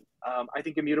cool thing. I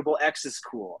think Immutable X is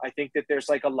cool. I think that there's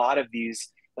like a lot of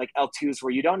these like L2s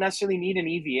where you don't necessarily need an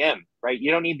EVM, right?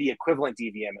 You don't need the equivalent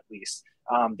EVM at least.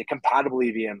 The compatible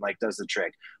EVM like does the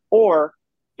trick. Or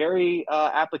very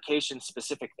application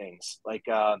specific things like,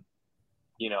 I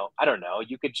don't know,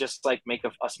 you could just like make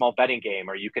a small betting game,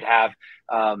 or you could have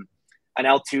an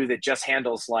L2 that just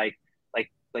handles like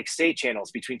state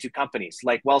channels between two companies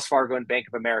like Wells Fargo and Bank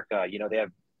of America. They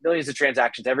have millions of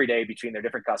transactions every day between their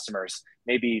different customers.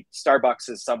 Maybe Starbucks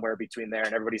is somewhere between there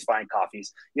and everybody's buying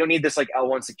coffees. You don't need this like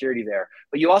L1 security there,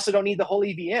 but you also don't need the whole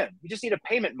EVM. You just need a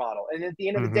payment model. And at the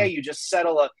end of the day, you just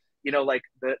settle like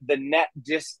the net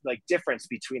difference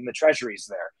between the treasuries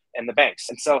there and the banks.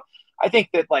 And so I think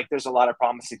that like there's a lot of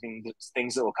promising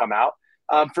things that will come out.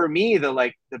 For me,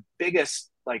 the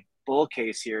biggest like bull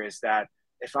case here is that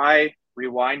if I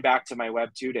rewind back to my Web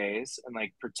 2 days and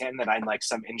like pretend that I'm like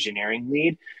some engineering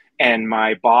lead and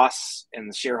my boss and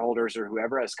the shareholders or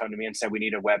whoever has come to me and said, we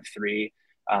need a Web 3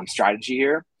 strategy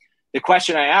here. The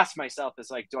question I ask myself is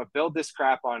like, do I build this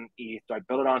crap on ETH? Do I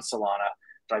build it on Solana?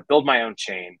 Do I build my own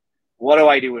chain? What do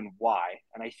I do and why?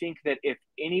 And I think that if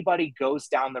anybody goes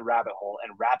down the rabbit hole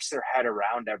and wraps their head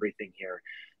around everything here,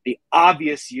 the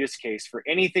obvious use case for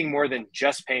anything more than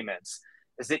just payments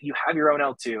is that you have your own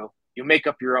L2, you make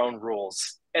up your own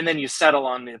rules, and then you settle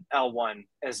on the L1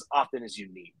 as often as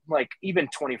you need, like even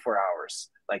 24 hours,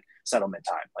 like settlement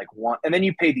time, like one, and then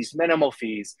you pay these minimal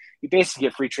fees. You basically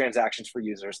get free transactions for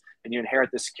users and you inherit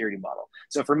the security model.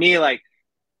 So for me, like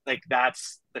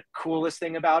that's the coolest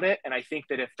thing about it. And I think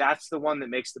that if that's the one that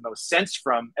makes the most sense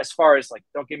from, as far as like,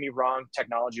 don't get me wrong,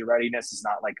 technology readiness is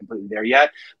not like completely there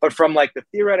yet, but from like the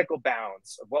theoretical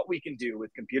bounds of what we can do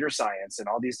with computer science and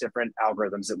all these different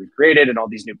algorithms that we've created and all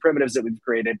these new primitives that we've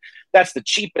created, that's the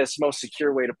cheapest, most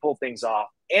secure way to pull things off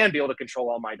and be able to control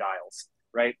all my dials,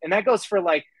 right? And that goes for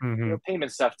like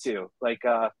payment stuff too, like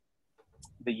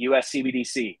the US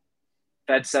CBDC.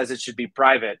 Fed says it should be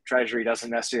private. Treasury doesn't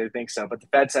necessarily think so, but the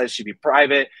Fed says it should be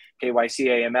private, KYC,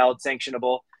 AML,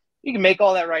 sanctionable. You can make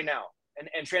all that right now.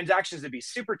 And transactions would be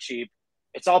super cheap.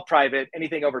 It's all private.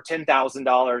 Anything over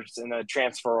 $10,000 in a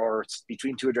transfer or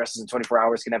between two addresses in 24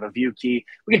 hours can have a view key.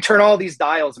 We can turn all these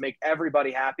dials, make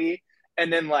everybody happy,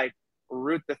 and then like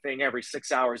route the thing every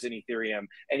 6 hours in Ethereum.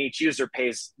 And each user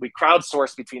pays, we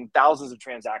crowdsource between thousands of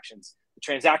transactions,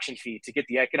 transaction fee to get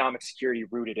the economic security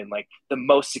rooted in like the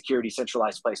most security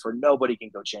centralized place where nobody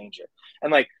can go change it.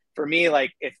 And like for me,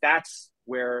 like if that's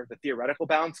where the theoretical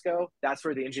bounds go, that's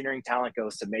where the engineering talent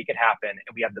goes to make it happen,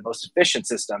 and we have the most efficient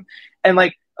system. And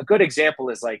like a good example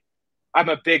is like I'm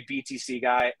a big BTC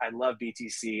guy. I love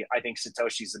BTC. I think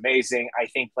Satoshi's amazing. I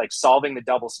think like solving the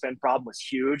double spend problem was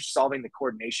huge. Solving the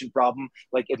coordination problem,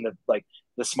 like in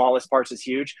the smallest parts, is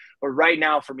huge. But right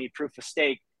now, for me, proof of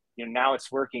stake, now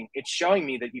it's working. It's showing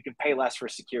me that you can pay less for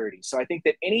security. So I think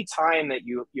that any time that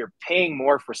you're paying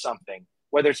more for something,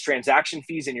 whether it's transaction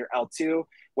fees in your L2,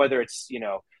 whether it's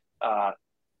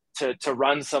to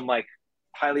run some like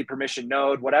highly permissioned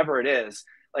node, whatever it is,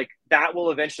 like that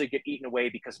will eventually get eaten away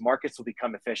because markets will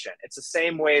become efficient. It's the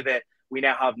same way that we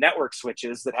now have network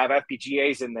switches that have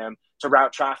FPGAs in them to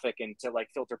route traffic and to like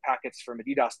filter packets from a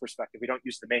DDoS perspective. We don't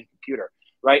use the main computer,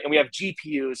 right? And we have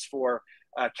GPUs for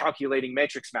calculating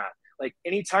matrix math. Like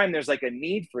anytime there's like a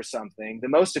need for something, the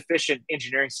most efficient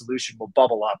engineering solution will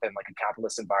bubble up in like a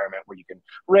capitalist environment where you can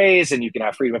raise and you can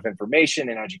have freedom of information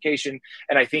and education.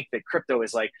 And I think that crypto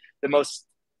is like the most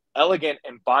elegant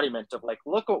embodiment of like,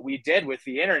 look what we did with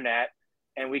the internet,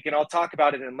 and we can all talk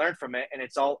about it and learn from it, and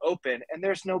it's all open, and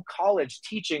there's no college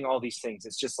teaching all these things.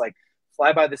 It's just like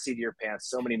fly by the seat of your pants.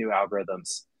 So many new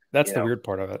algorithms. That's the weird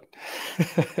part of it.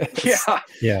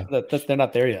 Yeah. They're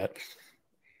not there yet.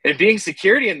 And being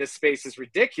security in this space is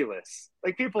ridiculous.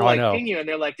 Like people ping you and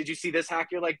they're like, did you see this hack?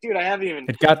 You're like, dude, I haven't even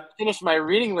finished my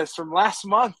reading list from last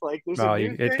month. Like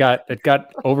it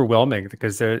got overwhelming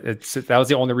because that was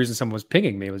the only reason someone was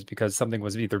pinging me, was because something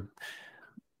was either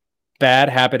bad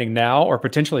happening now or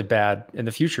potentially bad in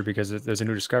the future because there's a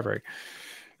new discovery.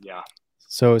 Yeah.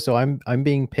 So I'm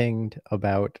being pinged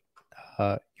about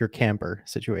your camper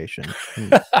situation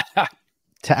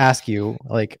to ask you,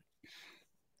 like,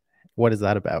 what is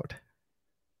that about?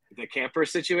 The camper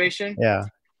situation? Yeah.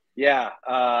 Yeah.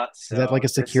 So is that like a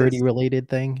security related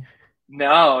thing?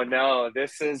 No.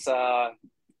 This is I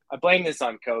blame this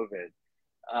on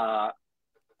COVID.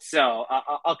 So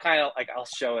I'll kind of like I'll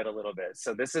show it a little bit.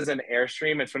 So this is an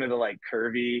Airstream. It's one of the like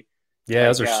curvy. Yeah,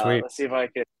 those are sweet. Let's see if I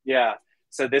could. Yeah.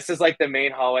 So this is like the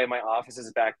main hallway. My office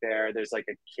is back there. There's like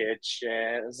a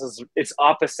kitchen. It's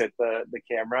opposite the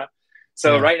camera.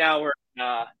 So right now we're in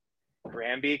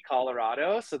Granby,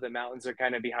 Colorado. So the mountains are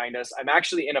kind of behind us. I'm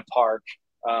actually in a park.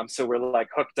 So we're like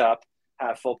hooked up,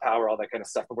 have full power, all that kind of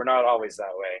stuff, but we're not always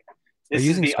that way. Are you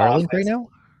using Starlink right now?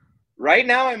 Right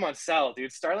now I'm on cell,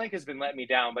 dude. Starlink has been letting me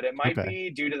down, but it might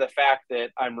be due to the fact that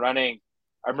I'm running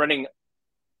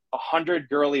 100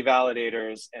 girly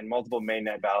validators and multiple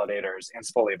mainnet validators and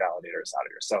Spolia validators out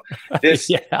of here. So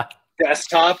this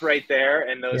desktop right there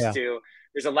and those two,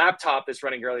 there's a laptop that's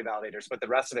running girly validators, but the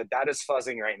rest of it, that is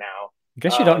fuzzing right now. I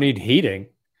guess you don't need heating.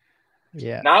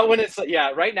 Yeah. Not when it's,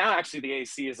 right now, actually the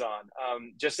AC is on.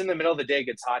 Just in the middle of the day, it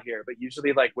gets hot here, but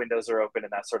usually like windows are open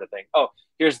and that sort of thing. Oh,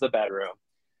 here's the bedroom.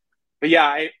 But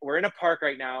yeah, we're in a park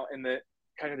right now, and the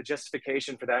kind of the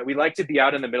justification for that, we like to be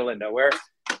out in the middle of nowhere.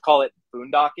 Call it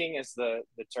boondocking is the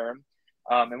term.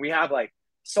 And we have like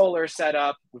solar set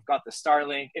up. We've got the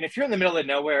Starlink. And if you're in the middle of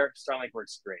nowhere, Starlink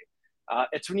works great.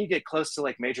 It's when you get close to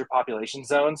like major population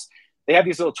zones, they have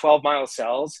these little 12-mile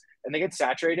cells and they get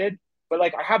saturated. But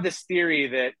like I have this theory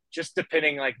that just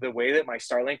depending like the way that my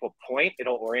Starlink will point,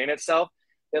 it'll orient itself.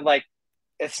 That like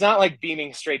it's not like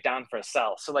beaming straight down for a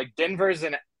cell. So like Denver's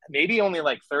in maybe only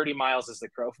like 30 miles as the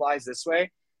crow flies this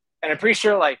way. And I'm pretty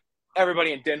sure like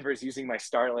everybody in Denver is using my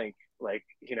Starlink like,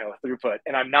 throughput.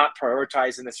 And I'm not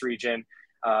prioritized in this region.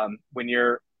 When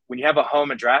you have a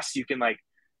home address, you can like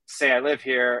say I live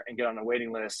here and get on a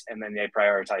waiting list, and then they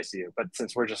prioritize you. But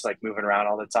since we're just like moving around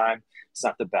all the time, it's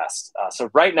not the best. So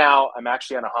right now I'm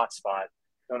actually on a hotspot.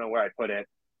 Don't know where I put it.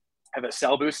 I have a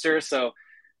cell booster. So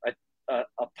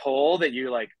a pole that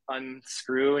you like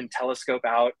unscrew and telescope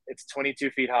out. It's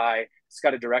 22 feet high. It's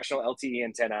got a directional LTE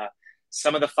antenna.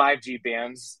 Some of the 5G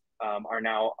bands are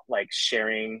now like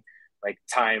sharing like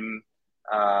time,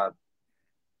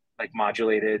 like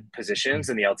modulated positions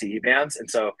in the LTE bands. And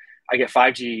so I get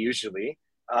 5G usually,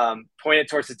 point it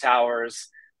towards the towers.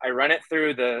 I run it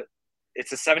through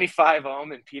it's a 75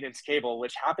 ohm impedance cable,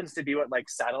 which happens to be what like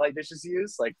satellite dishes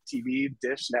use, like TV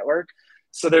dish network.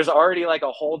 So there's already like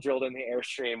a hole drilled in the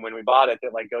Airstream when we bought it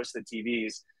that like goes to the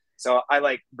TVs. So I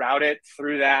like route it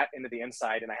through that into the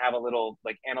inside, and I have a little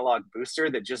like analog booster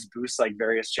that just boosts like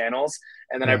various channels.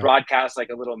 And then I broadcast like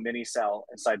a little mini cell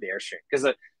inside the Airstream, because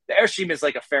the Airstream is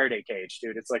like a Faraday cage,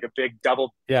 dude. It's like a big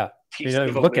double piece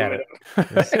of look at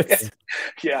it.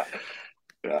 Yeah.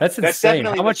 That's insane.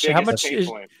 How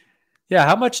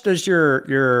much does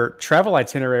your travel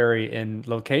itinerary and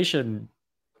location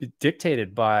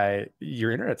dictated by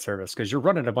your internet service? Because you're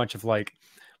running a bunch of like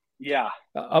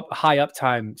high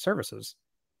uptime services.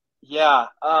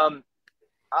 I'll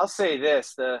say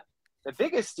this, the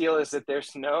biggest deal is that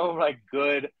there's no like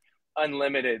good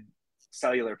unlimited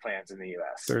cellular plans in the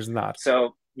US. There's not.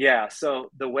 So Yeah.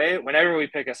 So the way, whenever we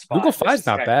pick a Google spot, this Fi's is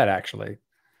not kind, bad actually.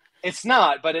 it's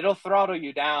not, but it'll throttle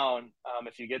you down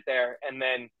if you get there. And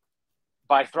then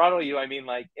by throttle you, I mean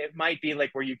like it might be like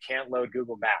where you can't load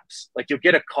Google Maps. Like you'll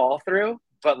get a call through,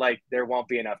 but like there won't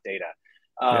be enough data.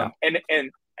 Yeah. And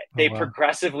Oh they wow.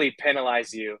 progressively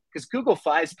penalize you because Google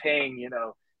Fi's paying,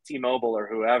 T-Mobile or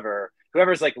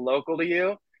whoever's like local to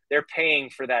you, they're paying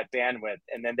for that bandwidth.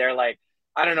 And then they're like,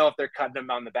 I don't know if they're cutting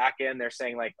them on the back end. They're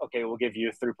saying like, okay, we'll give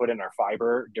you throughput in our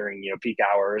fiber during, peak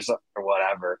hours or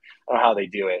whatever. I don't know how they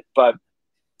do it, but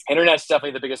internet's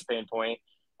definitely the biggest pain point.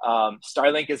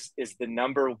 Starlink is the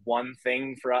number one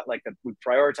thing for us. Like we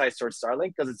prioritize towards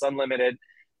Starlink because it's unlimited,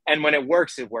 and when it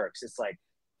works, it works. It's like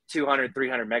 200,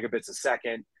 300 megabits a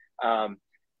second.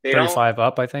 They don't. 35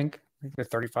 up, I think. I think they're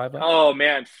 35 up. Oh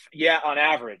man, yeah, on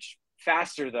average.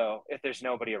 Faster though, if there's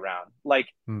nobody around. Like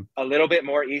Hmm. a little bit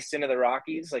more east into the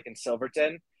Rockies, like in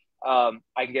Silverton, I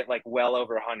can get like well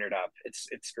over 100 up.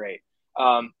 It's great.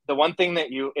 The one thing that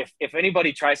if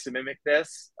anybody tries to mimic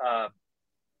this,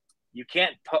 you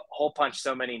can't hole punch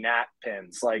so many NAT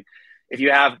pins. Like if you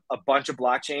have a bunch of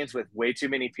blockchains with way too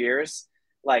many peers,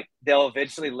 like they'll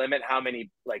eventually limit how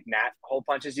many like NAT hole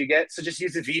punches you get. So just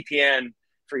use a VPN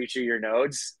for each of your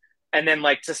nodes. And then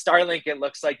like to Starlink, it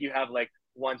looks like you have like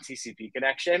one TCP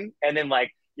connection. And then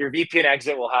like your VPN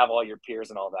exit will have all your peers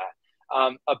and all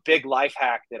that. A big life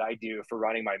hack that I do for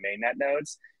running my mainnet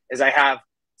nodes is I have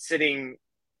sitting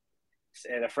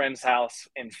at a friend's house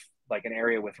in like an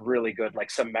area with really good like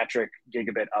symmetric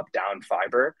gigabit up down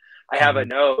fiber. I have a Mhm.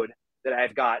 node that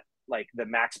I've got like the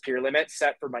max peer limit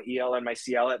set for my EL and my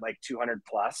CL at like 200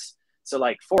 plus. So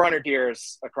like 400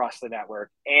 peers across the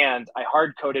network, and I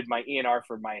hard coded my ENR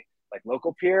for my like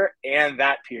local peer and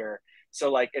that peer. So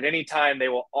like at any time they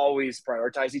will always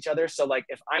prioritize each other. So like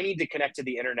if I need to connect to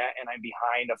the internet and I'm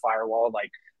behind a firewall,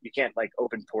 like you can't like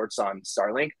open ports on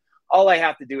Starlink, all I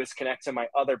have to do is connect to my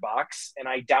other box and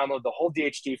I download the whole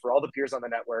DHT for all the peers on the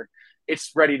network.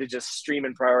 It's ready to just stream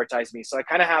and prioritize me. So I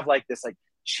kind of have like this like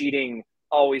cheating,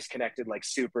 always connected like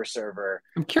super server.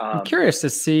 I'm curious to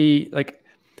see like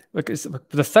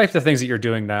the types of things that you're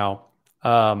doing now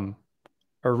are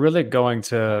really going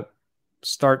to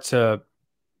start to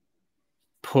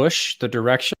push the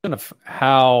direction of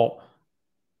how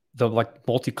the like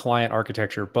multi-client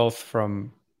architecture, both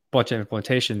from blockchain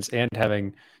implementations and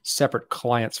having separate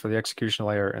clients for the execution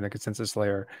layer and the consensus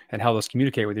layer, and how those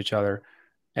communicate with each other,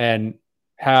 and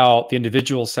how the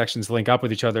individual sections link up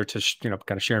with each other to kind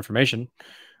of share information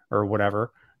or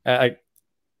whatever.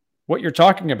 What you're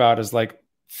talking about is like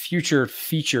future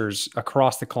features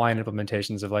across the client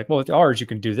implementations of like, well, with ours, you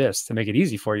can do this to make it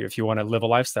easy for you if you want to live a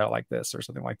lifestyle like this or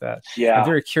something like that. I'm Yeah.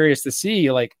 very curious to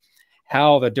see like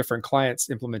how the different clients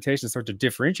implementations start to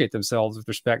differentiate themselves with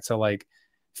respect to like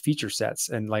feature sets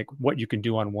and like what you can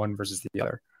do on one versus the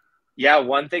other. Yeah.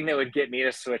 One thing that would get me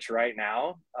to switch right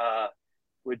now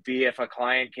would be if a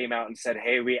client came out and said,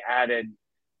 hey, we added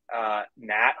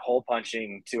NAT hole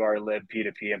punching to our lib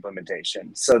P2P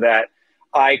implementation so that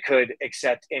I could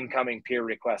accept incoming peer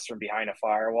requests from behind a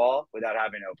firewall without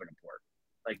having to open a port.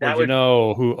 Like Well, that you would,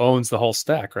 know who owns the whole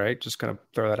stack, right? Just kind of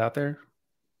throw that out there.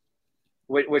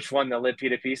 which one, the lib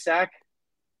P2P stack?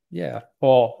 Yeah.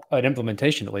 Well, an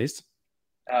implementation at least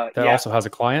that Yeah, also has a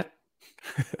client.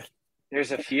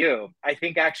 there's a few. I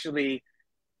think actually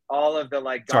all of the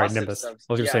like Sorry, gossip Nimbus. stuff.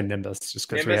 I was going to say Yeah, Nimbus just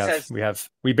because Nimbus has,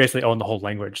 we basically own the whole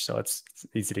language, so it's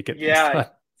easy to get things yeah, done.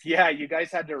 yeah, you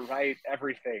guys had to write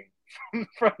everything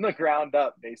from the ground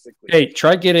up, basically. Hey,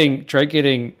 try getting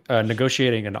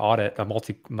negotiating an audit, a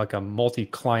multi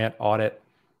client audit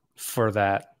for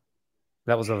that.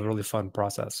 That was a really fun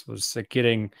process. It was like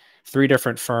getting three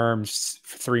different firms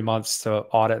for 3 months to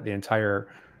audit the entire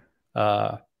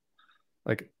uh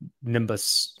like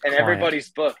Nimbus And client. everybody's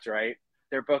booked, right?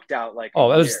 They're booked out like a Oh,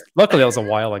 that was year. luckily that was a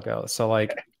while ago. So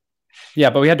like yeah,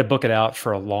 but we had to book it out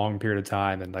for a long period of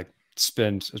time and like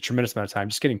spend a tremendous amount of time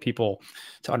just getting people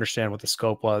to understand what the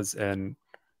scope was and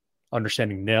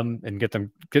understanding NIM and get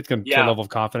them to a Yeah, level of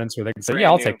confidence where they can say, yeah, brand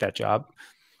I'll new. take that job.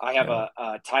 I have Yeah.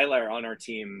 a Tyler on our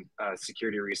team,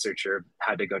 security researcher,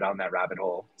 had to go down that rabbit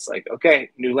hole. It's like, okay,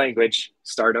 new language,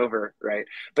 start over, right?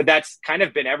 But that's kind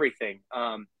of been everything.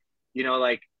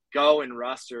 Like Go and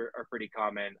Rust are pretty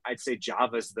common. I'd say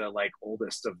Java's the like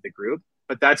oldest of the group,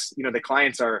 but that's the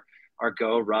clients are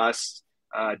Go, Rust,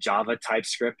 Java,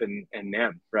 TypeScript, and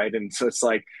NIM, right? And so it's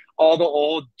like all the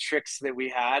old tricks that we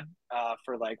had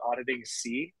for like auditing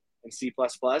C and C++,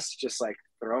 just like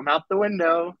throw them out the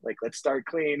window. Like, let's start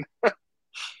clean.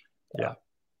 Yeah.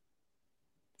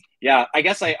 Yeah, I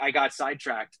guess I got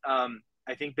sidetracked.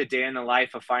 I think the day in the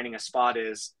life of finding a spot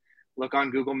is look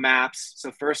on Google Maps.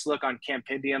 So first look on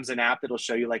Campidium's an app that'll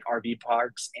show you like RV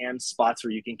parks and spots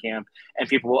where you can camp, and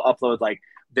people will upload like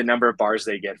the number of bars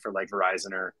they get for like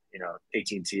Verizon or,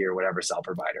 AT&T or whatever cell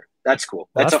provider. That's cool.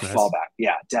 That's a nice. fallback.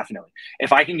 Yeah, definitely.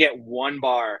 If I can get 1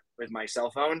 bar with my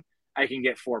cell phone, I can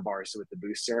get 4 bars with the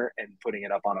booster and putting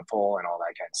it up on a pole and all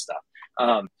that kind of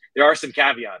stuff. There are some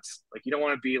caveats. Like, you don't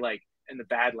want to be like in the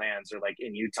Badlands or like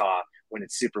in Utah when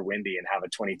it's super windy and have a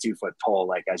 22-foot pole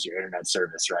like as your internet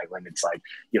service, right? When it's like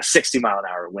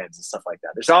 60-mile-an-hour winds and stuff like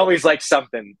that. There's always like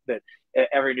something that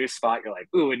every new spot you're like,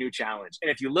 ooh, a new challenge. And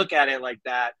if you look at it like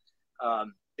that,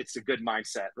 it's a good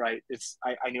mindset, right?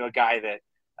 I knew a guy that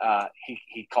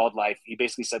he called life. He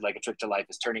basically said like a trick to life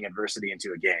is turning adversity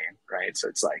into a game, right? So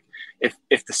it's like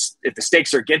if the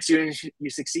stakes are against you and you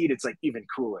succeed, it's like even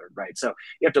cooler, right? So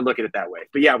you have to look at it that way.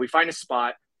 But yeah, we find a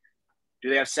spot. Do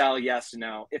they have cell? Yes or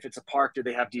no? If it's a park, do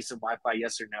they have decent Wi-Fi?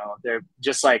 Yes or no? They're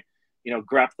just like,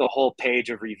 grep the whole page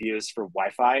of reviews for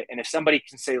Wi-Fi. And if somebody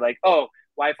can say like, oh,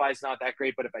 Wi-Fi is not that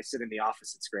great, but if I sit in the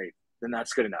office, it's great, then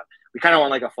that's good enough. We kind of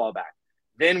want like a fallback.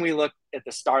 Then we look at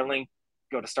the Starlink,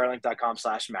 go to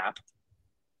starlink.com/map.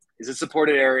 Is it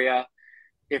supported area?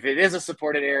 If it is a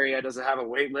supported area, does it have a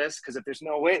wait list? Because if there's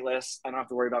no wait list, I don't have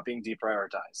to worry about being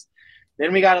deprioritized.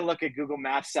 Then we got to look at Google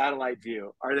Maps satellite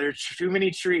view. Are there too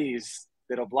many trees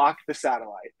that'll block the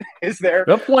satellite? Is there? At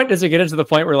what point does it get into the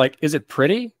point where like, is it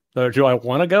pretty? Or do I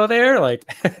want to go there? Like,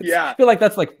 yeah, I feel like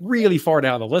that's like really far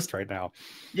down the list right now.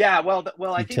 Yeah, well,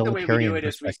 I think the way we do it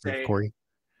is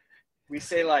we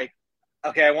say like,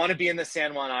 okay, I want to be in the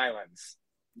San Juan Islands.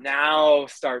 Now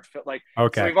start like,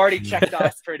 okay. So we've already checked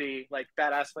off pretty like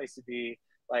badass place to be.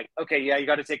 Like, okay, yeah, you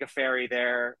got to take a ferry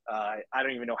there. I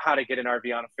don't even know how to get an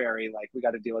RV on a ferry. Like, we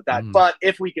got to deal with that. But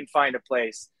if we can find a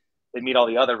place that meet all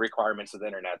the other requirements of the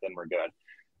internet, then we're good.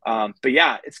 But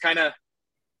yeah, it's kind of,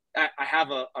 I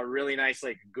have a really nice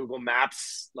like Google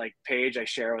Maps like page I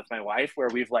share with my wife where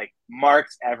we've like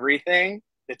marked everything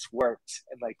that's worked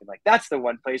and like that's the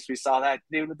one place we saw that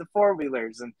dude with the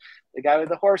 4-wheelers and the guy with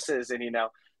the horses, and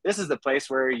this is the place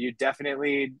where you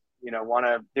definitely want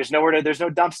to. There's no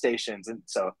dump stations, and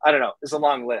so I don't know. There's a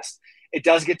long list. It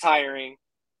does get tiring.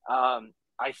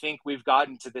 I think we've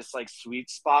gotten to this like sweet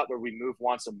spot where we move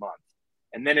once a month,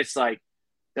 and then it's like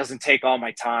doesn't take all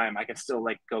my time. I can still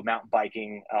like go mountain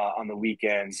biking on the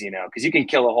weekends, because you can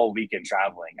kill a whole weekend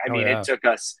traveling. I mean, It took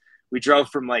us. We drove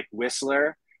from like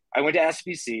Whistler. I went to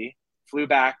SBC, flew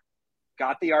back,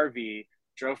 got the RV,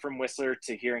 drove from Whistler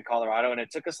to here in Colorado, and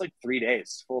it took us like 3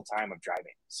 days full time of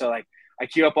driving. So like I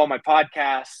queue up all my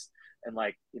podcasts and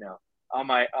like,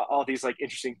 all these like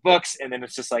interesting books. And then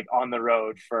it's just like on the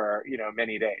road for,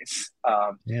 many days.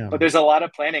 But there's a lot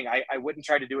of planning. I wouldn't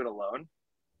try to do it alone.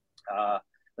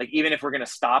 Like even if we're going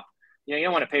to stop, you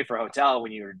don't want to pay for a hotel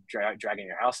when you're dragging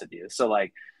your house with you. So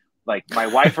like my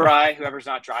wife or I, whoever's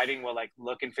not driving, will like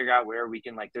look and figure out where we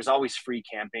can, like, there's always free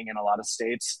camping in a lot of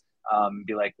states.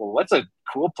 Be like, well, what's a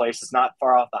cool place that's not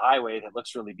far off the highway that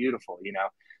looks really beautiful,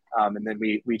 and then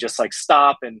we just like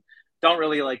stop and don't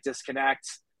really like disconnect.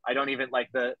 I don't even like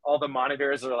all the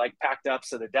monitors are like packed up.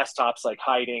 So the desktop's like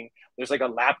hiding. There's like a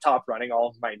laptop running all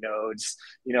of my nodes,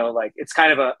 like it's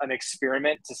kind of an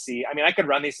experiment to see. I mean, I could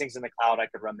run these things in the cloud. I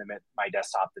could run them at my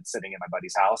desktop that's sitting in my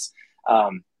buddy's house.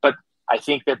 But I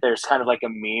think that there's kind of like a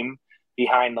meme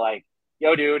behind like,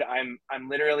 yo, dude, I'm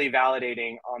literally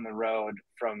validating on the road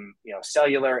from,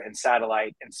 cellular and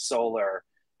satellite and solar,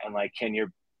 and like, can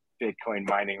your Bitcoin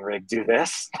mining rig do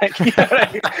this? Like, what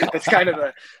I mean? It's kind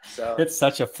of it's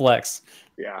such a flex.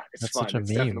 Yeah, it's fun. It's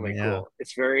definitely cool.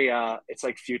 It's very it's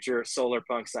like future solar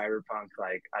punk, cyberpunk.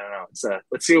 Like, I don't know. It's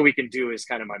let's see what we can do is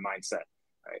kind of my mindset.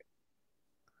 Right.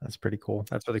 That's pretty cool.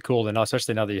 That's really cool. And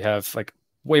especially now that you have like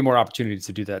way more opportunities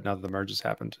to do that now that the merge has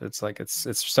happened. It's like it's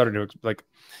starting to like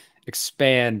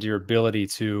expand your ability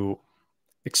to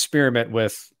experiment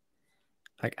with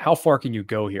like how far can you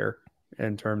go here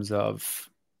in terms of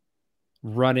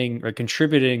running or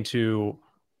contributing to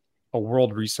a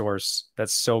world resource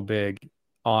that's so big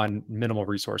on minimal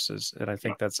resources. And I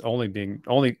think that's only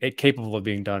capable of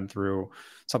being done through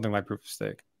something like proof of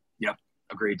stake. Yep.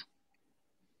 Agreed.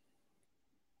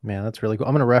 Man, that's really cool.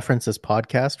 I'm going to reference this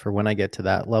podcast for when I get to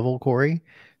that level, Corey.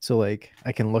 So like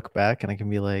I can look back and I can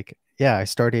be like, yeah, I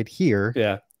started here.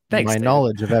 Yeah. Thanks. My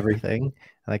knowledge of everything.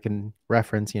 And I can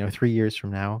reference, 3 years from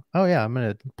now. Oh yeah, I'm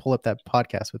going to pull up that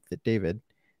podcast with David.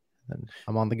 And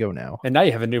I'm on the go now. And now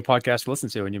you have a new podcast to listen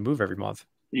to and you move every month.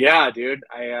 Yeah, dude.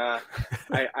 I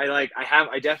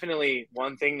definitely,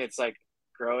 one thing that's like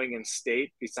growing in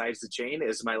state besides the chain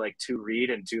is my like 2 read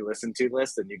and 2 listen to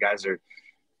list. And you guys are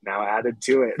now added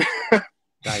to it.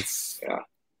 Nice. Yeah.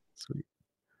 Sweet.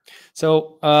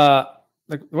 So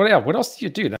like, what else do you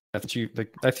do that you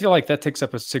like? I feel like that takes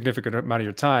up a significant amount of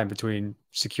your time between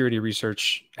security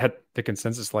research at the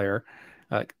consensus layer.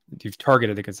 You've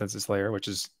targeted the consensus layer, which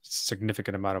is a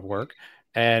significant amount of work,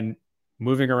 and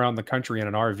moving around the country in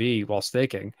an RV while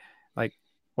staking. Like,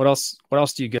 what else? What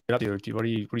else do you get up to? What do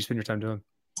you spend your time doing?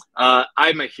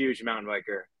 I'm a huge mountain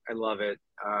biker. I love it.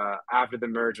 After the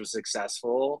merge was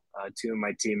successful, two of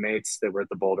my teammates that were at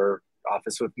the Boulder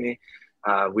office with me,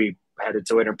 we headed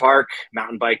to Winter Park,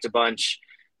 mountain biked a bunch.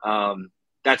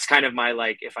 That's kind of my,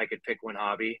 like, if I could pick one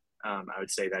hobby, I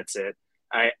would say that's it.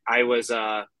 I was,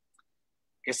 I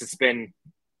guess it's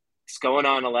going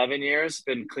on 11 years,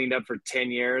 been cleaned up for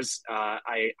 10 years.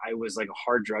 I was like a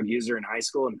hard drug user in high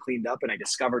school and cleaned up, and I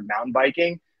discovered mountain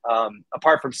biking.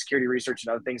 Apart from security research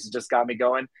and other things that just got me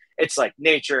going, it's like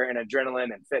nature and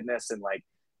adrenaline and fitness, and like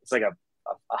it's like a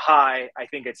high. I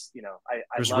think it's,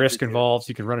 There's risk involved.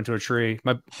 You can run into a tree.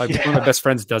 One of my best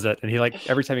friends does it, and he, like,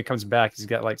 every time he comes back, he's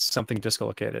got like something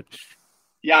dislocated.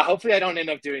 Yeah, hopefully I don't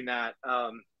end up doing that.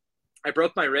 I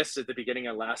broke my wrist at the beginning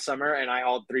of last summer, and I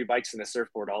hauled 3 bikes and a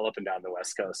surfboard all up and down the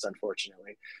West Coast,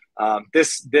 unfortunately.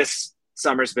 This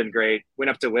summer's been great.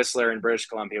 Went up to Whistler in British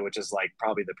Columbia, which is like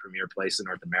probably the premier place in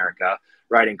North America,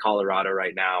 right in Colorado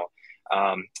right now.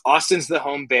 Austin's the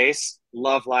home base.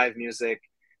 Love live music,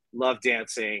 love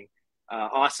dancing.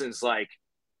 Austin's like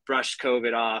brushed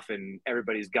COVID off, and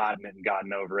everybody's gotten it and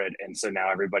gotten over it. And so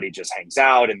now everybody just hangs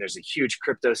out, and there's a huge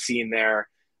crypto scene there.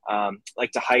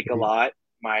 Like to hike a lot.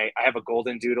 I have a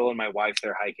golden doodle and my wife,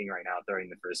 they're hiking right now, throwing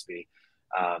the Frisbee.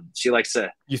 She likes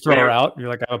to. You throw her out. You're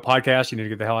like, I have a podcast. You need to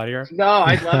get the hell out of here. No,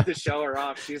 I'd love to show her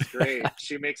off. She's great.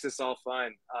 She makes this all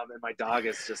fun. And my dog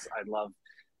is just, I love,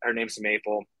 her name's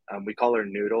Maple. We call her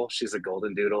Noodle. She's a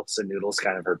golden doodle. So Noodle's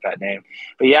kind of her pet name.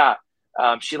 But yeah,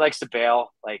 she likes to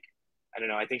bail. Like, I don't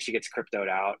know. I think she gets cryptoed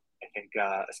out. I think,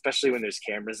 especially when there's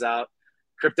cameras out.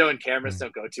 Crypto and cameras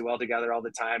don't go too well together all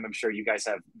the time. I'm sure you guys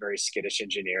have very skittish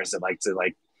engineers that like to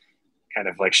kind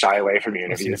of shy away from your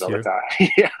interviews all the time.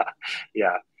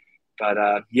 Yeah.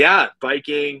 But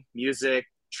biking, music,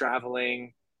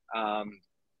 traveling. I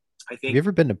think. Have you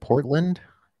ever been to Portland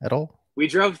at all? We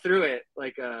drove through it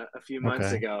like a few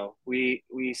months ago. We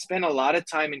spent a lot of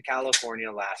time in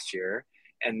California last year,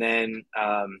 and then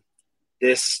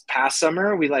this past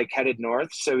summer we headed north.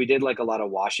 So we did a lot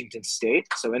of Washington State.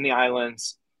 So in the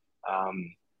islands,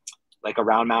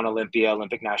 around Mount Olympia,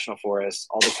 Olympic National Forest,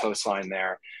 all the coastline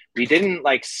there. We didn't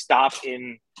stop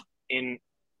in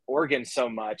Oregon so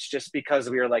much, just because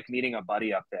we were meeting a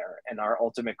buddy up there, and our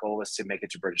ultimate goal was to make it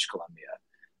to British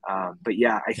Columbia. But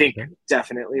yeah, I think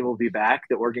definitely we'll be back.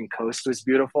 The Oregon coast was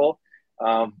beautiful.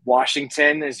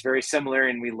 Washington is very similar,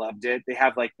 and we loved it. They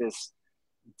have this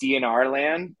DNR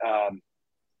land,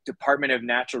 Department of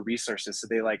Natural Resources. So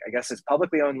they I guess it's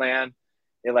publicly owned land.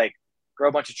 They grow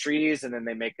a bunch of trees, and then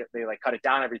they cut it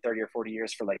down every 30 or 40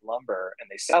 years for lumber, and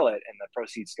they sell it, and the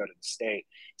proceeds go to the state.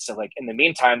 So in the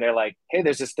meantime, they're hey,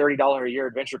 there's this $30 a year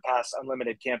adventure pass,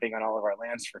 unlimited camping on all of our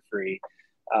lands for free.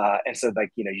 And so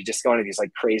you just go into these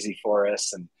crazy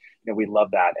forests, and we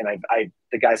love that. And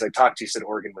the guys I talked to said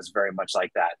Oregon was very much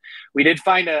like that. We did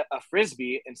find a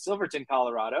Frisbee in Silverton,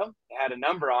 Colorado. It had a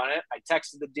number on it. I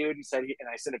texted the dude and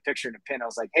I sent a picture and a pin. I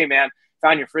was like, hey man,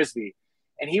 found your Frisbee.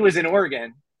 And he was in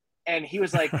Oregon, and he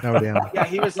was like, oh, damn. Yeah,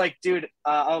 he was like, dude,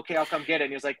 okay, I'll come get it.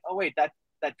 And he was like, oh wait, that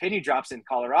pin you drops in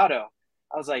Colorado.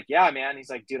 I was like, yeah, man. He's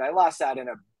like, dude, I lost that in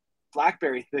a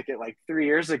blackberry thicket 3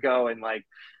 years ago, and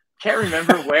can't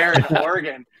remember where in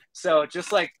Oregon. So just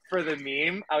for the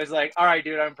meme, I was like, all right,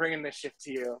 dude, I'm bringing this shit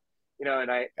to you. And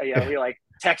we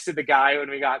texted the guy when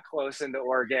we got close into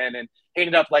Oregon, and he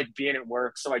ended up being at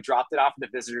work. So I dropped it off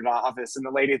at the visitor's office, and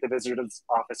the lady at the visitor's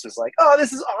office was like, oh,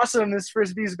 this is awesome. This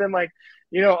Frisbee's been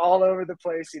all over the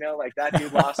place. That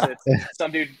dude lost it.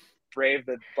 Some dude braved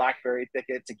the blackberry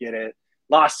thicket to get it,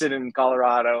 lost it in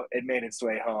Colorado. It made its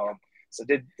way home. So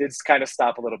did kind of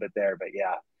stop a little bit there, but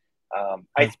yeah.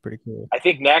 That's pretty cool. I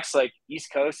think next,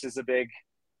 East Coast is a big,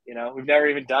 we've never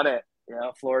even done it.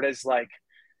 Florida's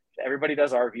everybody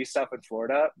does RV stuff in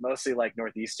Florida, mostly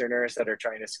Northeasterners that are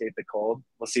trying to escape the cold.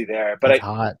 We'll see there. But it's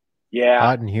hot. Yeah.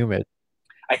 Hot and humid.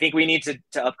 I think we need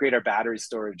to upgrade our battery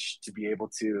storage to be able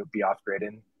to be off grid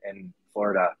in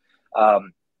Florida.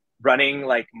 Running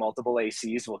multiple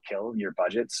ACs will kill your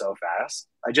budget so fast.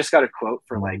 I just got a quote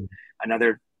for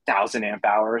another 1,000 amp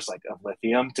hours of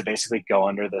lithium to basically go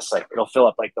under this, it'll fill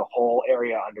up the whole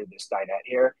area under this dinette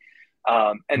here.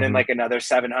 And then another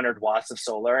 700 watts of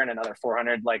solar and another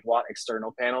 400 watt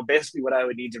external panel, basically what I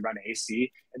would need to run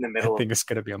AC in the middle. I think it's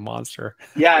going to be a monster.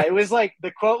 Yeah. It was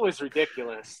the quote was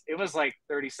ridiculous. It was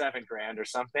 37 grand or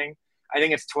something. I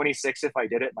think it's 26 if I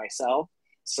did it myself.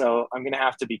 So I'm going to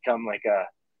have to become like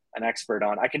an expert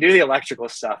on. I can do the electrical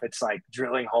stuff. It's like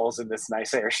drilling holes in this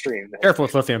nice airstream. Careful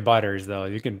with lithium batteries, though.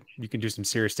 You can do some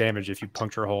serious damage if you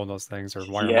puncture a hole in those things or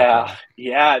wire them up Yeah, wrong.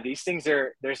 yeah. These things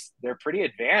they're pretty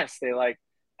advanced. They like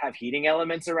have heating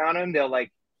elements around them. They'll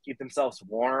like keep themselves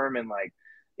warm and like,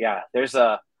 yeah.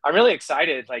 I'm really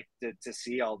excited like to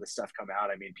see all this stuff come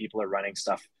out. I mean, people are running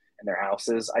stuff in their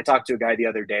houses. I talked to a guy the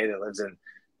other day that lives in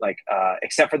like,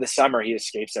 except for the summer, he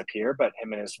escapes up here. But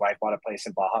him and his wife bought a place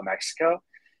in Baja, Mexico,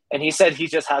 and he said he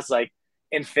just has like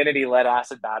infinity lead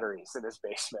acid batteries in his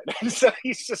basement. And so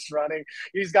he's just running,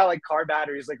 he's got like car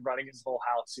batteries, like running his whole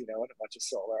house, and a bunch of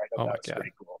solar. I thought that was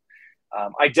pretty cool.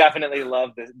 I definitely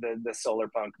love the solar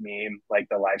punk meme, like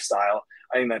the lifestyle.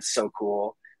 I think that's so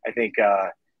cool. I think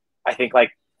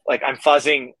like I'm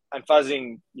fuzzing,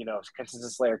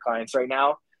 consensus layer clients right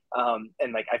now.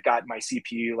 And like, I've got my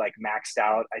CPU like maxed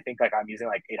out. I think like I'm using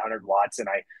like 800 watts and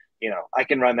I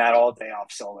can run that all day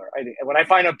off solar. When I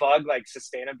find a bug, like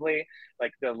sustainably,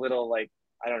 like the little, like,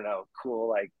 I don't know, cool,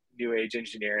 like new age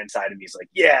engineer inside of me is like,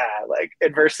 yeah, like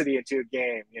adversity into a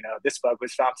game. This bug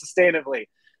was found sustainably.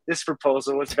 This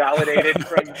proposal was validated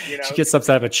from, She gets some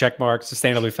type of check mark,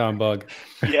 sustainably found bug.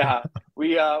 Yeah.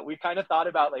 We kind of thought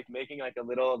about like making like a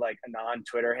little, like a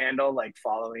non-Twitter handle, like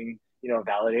following, a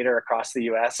validator across the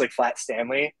US, like Flat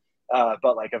Stanley,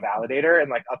 but like a validator,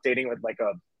 and like updating with like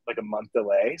a month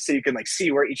delay, so you can like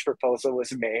see where each proposal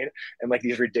was made and like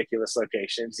these ridiculous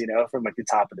locations, from like the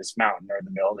top of this mountain or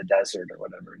the middle of the desert or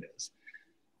whatever it is.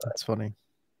 That's funny.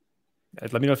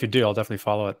 Let me know if you do. I'll definitely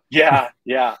follow it. Yeah.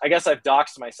 I guess I've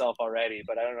doxed myself already,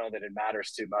 but I don't know that it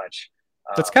matters too much.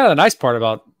 That's kind of the nice part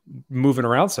about moving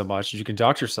around so much, is you can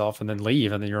dox yourself and then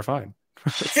leave, and then you're fine.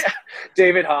 Yeah.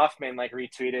 David Hoffman like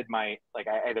retweeted I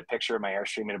had a picture of my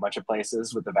Airstream in a bunch of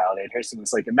places with the validators, and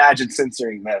it's like, imagine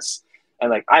censoring this. And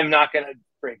like, I'm not going to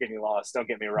break any laws, don't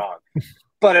get me wrong.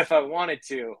 But if I wanted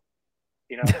to,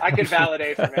 I could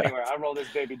validate from anywhere. I'll roll this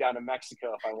baby down to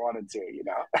Mexico if I wanted to,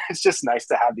 It's just nice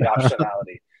to have the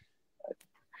optionality.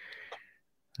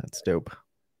 That's dope.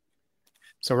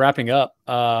 So wrapping up,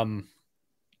 do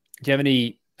you have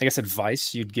any, I guess,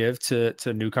 advice you'd give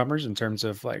to newcomers in terms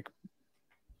of like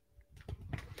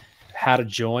how to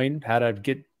join, how to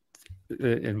get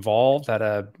involved, how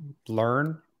to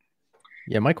learn?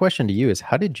 Yeah, my question to you is,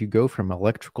 how did you go from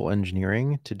electrical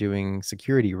engineering to doing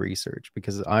security research?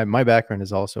 Because my background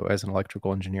is also as an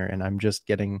electrical engineer, and I'm just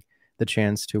getting the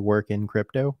chance to work in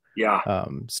crypto. Yeah.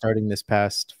 Starting this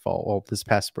past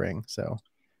spring. So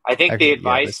I think the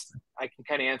advice, I can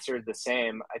kind of answer the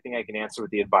same. I think I can answer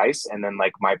with the advice and then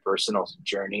like my personal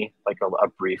journey, like a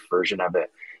brief version of it.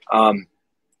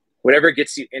 Whatever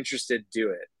gets you interested,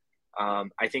 do it.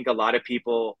 I think a lot of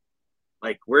people,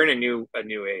 like, we're in a new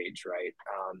age, right?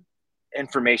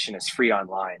 Information is free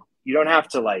online. You don't have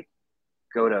to like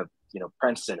go to,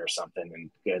 Princeton or something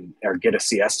or get a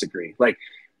CS degree. Like,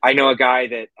 I know a guy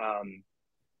that,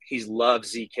 he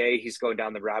loves ZK. He's going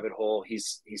down the rabbit hole.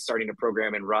 He's starting to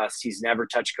program in Rust. He's never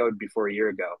touched code before a year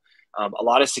ago. A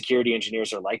lot of security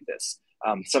engineers are like this.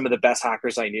 Some of the best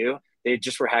hackers I knew, they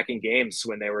just were hacking games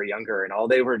when they were younger, and all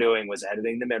they were doing was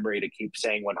editing the memory to keep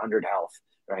saying 100 health,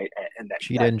 right? And that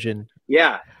cheat engine.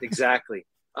 Yeah, exactly.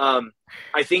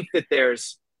 I think that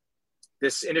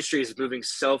this industry is moving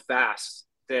so fast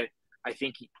that I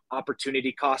think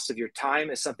opportunity cost of your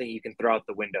time is something you can throw out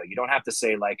the window. You don't have to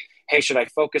say like, hey, should I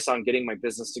focus on getting my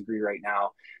business degree right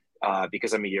now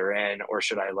because I'm a year in, or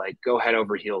should I like go head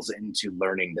over heels into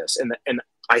learning this? And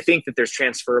I think that there's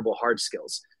transferable hard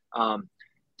skills.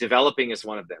 Developing is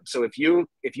one of them. So if you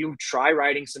try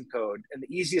writing some code, and the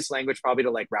easiest language probably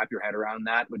to like wrap your head around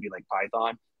that would be like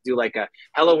Python. Do like a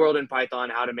hello world in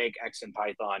Python, how to make X in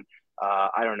Python.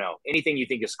 I don't know, anything you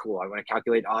think is cool. I want to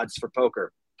calculate odds for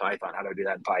poker. Python, how do I do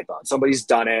that in Python? Somebody's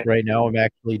done it. Right now I'm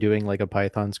actually doing like a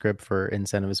Python script for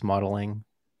incentives modeling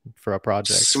for a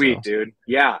project. Sweet, so. Dude.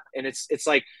 Yeah. And it's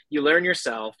like, you learn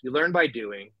yourself, you learn by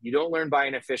doing, you don't learn by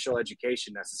an official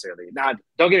education necessarily. Now,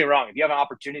 don't get me wrong. If you have an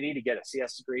opportunity to get a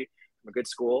CS degree from a good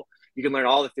school, you can learn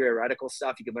all the theoretical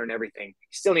stuff. You can learn everything. You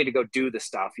still need to go do the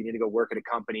stuff. You need to go work at a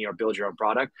company or build your own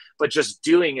product, but just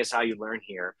doing is how you learn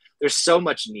here. There's so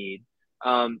much need.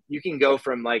 You can go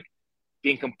from like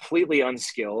being completely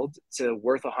unskilled to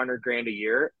worth $100,000 a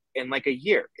year in like a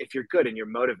year if you're good and you're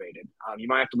motivated. You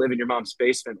might have to live in your mom's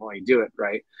basement while you do it,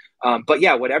 right? But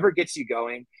yeah, whatever gets you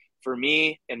going. For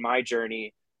me and my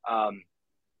journey,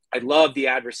 I love the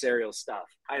adversarial stuff.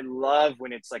 I love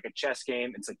when it's like a chess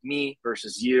game. It's like me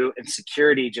versus you, and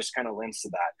security just kind of lends to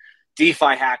that.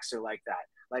 DeFi hacks are like that.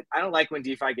 Like, I don't like when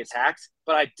DeFi gets hacked,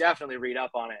 but I definitely read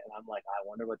up on it. And I'm like, I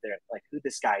wonder what they're like, who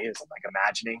this guy is. I'm like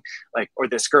imagining, like, or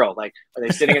this girl, like, are they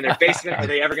sitting in their basement? Are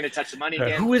they ever going to touch the money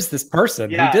again? Who is this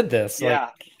person who did this? Yeah.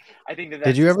 Like, I think that's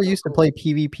Did you ever so used cool. to play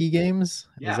PvP games?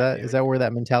 Yeah, Is that where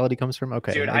that mentality comes from?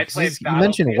 Okay. Dude, I played you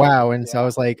mentioned Battlefield. WoW, and so I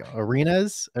was like,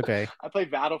 arenas? Okay. I played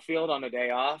Battlefield on a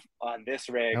day off on this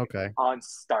rig on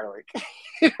Starlink.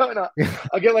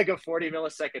 I'll get like a 40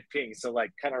 millisecond ping. So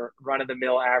like kind of run of the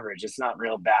mill average. It's not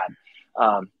real bad.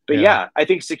 But yeah, I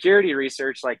think security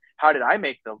research, like how did I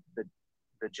make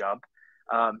the jump?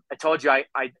 I told you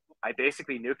I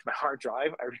basically nuked my hard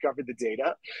drive. I recovered the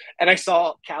data, and I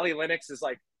saw Kali Linux is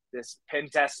like this pen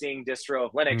testing distro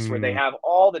of Linux where they have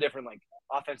all the different like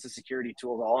offensive security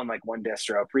tools all in like one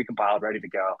distro, precompiled, ready to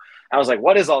go. I was like,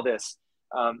 what is all this?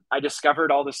 I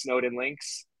discovered all the Snowden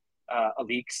leaks,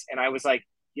 and I was like,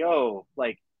 yo,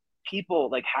 like people,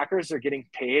 like hackers are getting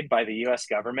paid by the US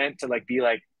government to like be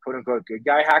like quote unquote good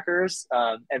guy hackers.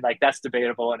 And like that's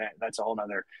debatable, and that's a whole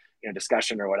nother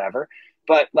discussion or whatever.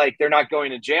 But like they're not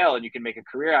going to jail, and you can make a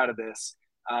career out of this.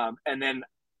 And then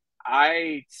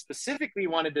I specifically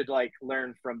wanted to like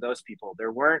learn from those people.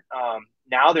 There weren't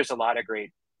now there's a lot of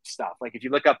great stuff. Like if you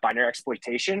look up binary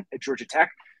exploitation at Georgia Tech,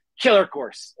 killer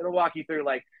course. It'll walk you through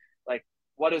like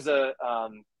what is a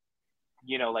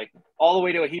like all the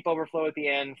way to a heap overflow at the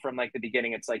end from like the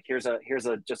beginning. It's like here's a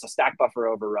just a stack buffer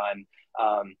overrun.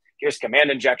 Here's command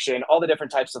injection, all the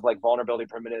different types of like vulnerability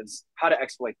primitives, how to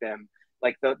exploit them.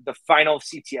 Like the final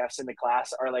CTFs in the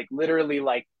class are like literally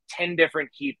like 10 different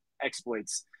heap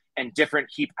exploits and different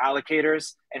heap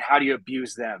allocators, and how do you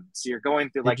abuse them? So you're going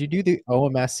through like. Did you do the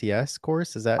OMSCS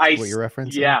course? Is that what you're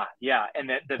referencing? Yeah.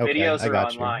 And the videos are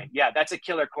online. Yeah, that's a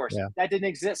killer course. Yeah. That didn't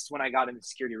exist when I got into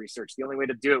security research. The only way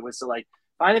to do it was to like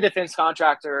find a defense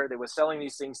contractor that was selling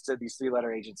these things to these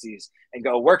 3-letter agencies and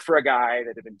go work for a guy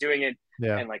that had been doing it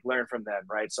and like learn from them.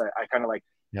 Right. So I kind of like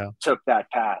took that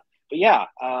path. But yeah,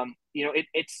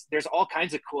 it's there's all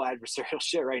kinds of cool adversarial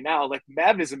shit right now. Like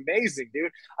MEV is amazing, dude.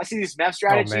 I see these MEV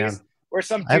strategies where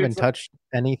some dudes I haven't touched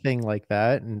anything like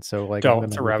that, and so like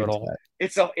it's a rabbit hole.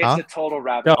 It's a total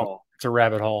rabbit hole. It's a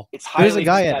rabbit hole. It's highly There's a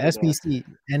guy at SBC,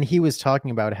 and he was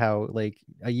talking about how like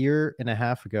a year and a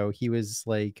half ago he was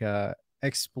like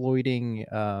exploiting.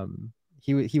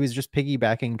 He was just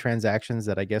piggybacking transactions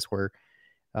that I guess were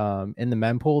in the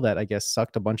mempool that I guess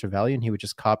sucked a bunch of value, and he would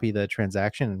just copy the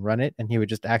transaction and run it, and he would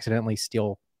just accidentally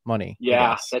steal money.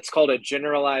 Yeah, that's called a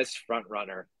generalized front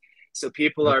runner. So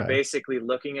people are basically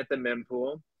looking at the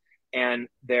mempool, and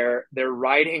they're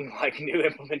writing like new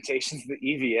implementations of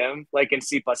the EVM, like in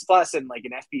C++ and like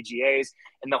in FPGAs,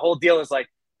 and the whole deal is like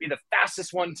be the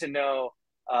fastest one to know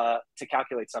to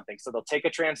calculate something. So they'll take a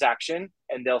transaction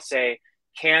and they'll say,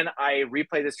 can I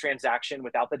replay this transaction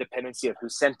without the dependency of who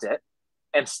sent it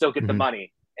and still get the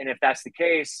money? And if that's the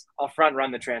case, I'll front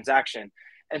run the transaction.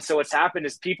 And so what's happened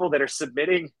is people that are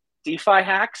submitting DeFi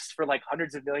hacks for like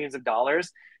hundreds of millions of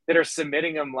dollars that are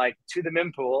submitting them like to the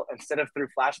mempool instead of through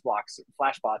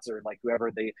flashbots or like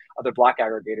whoever the other block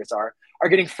aggregators are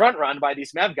getting front run by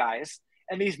these MEV guys.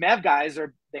 And these MEV guys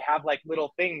they have like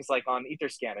little things like on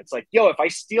Etherscan. It's like, yo, if I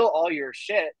steal all your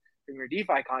shit from your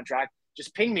DeFi contract,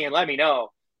 just ping me and let me know.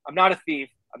 I'm not a thief.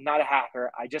 I'm not a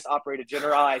hacker. I just operate a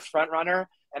generalized front runner,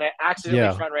 and I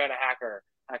accidentally front ran a hacker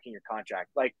hacking your contract.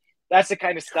 Like that's the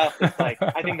kind of stuff that's like,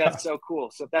 I think that's so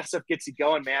cool. So if that stuff gets you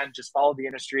going, man, just follow the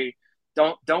industry.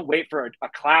 Don't wait for a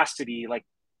class to be like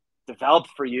developed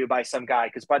for you by some guy,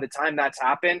 because by the time that's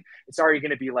happened, it's already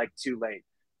going to be like too late.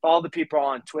 Follow the people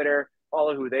on Twitter,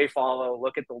 follow who they follow,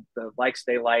 look at the likes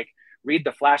they like, read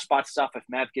the Flashbot stuff if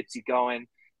MEV gets you going,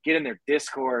 get in their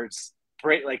Discords,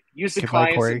 use the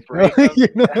clients and break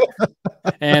them.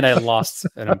 And I lost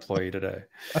an employee today.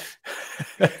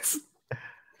 It's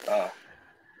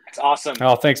awesome.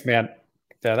 Oh, thanks, man.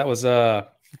 Yeah, that was I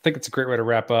think it's a great way to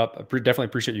wrap up. I definitely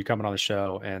appreciate you coming on the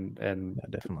show and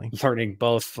definitely learning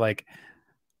both like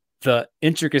the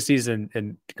intricacies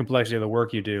and complexity of the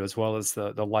work you do, as well as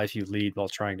the life you lead while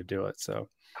trying to do it. So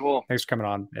cool. Thanks for coming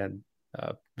on, and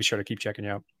be sure to keep checking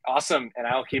you out. Awesome. And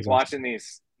I'll keep watching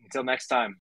these. Until next time.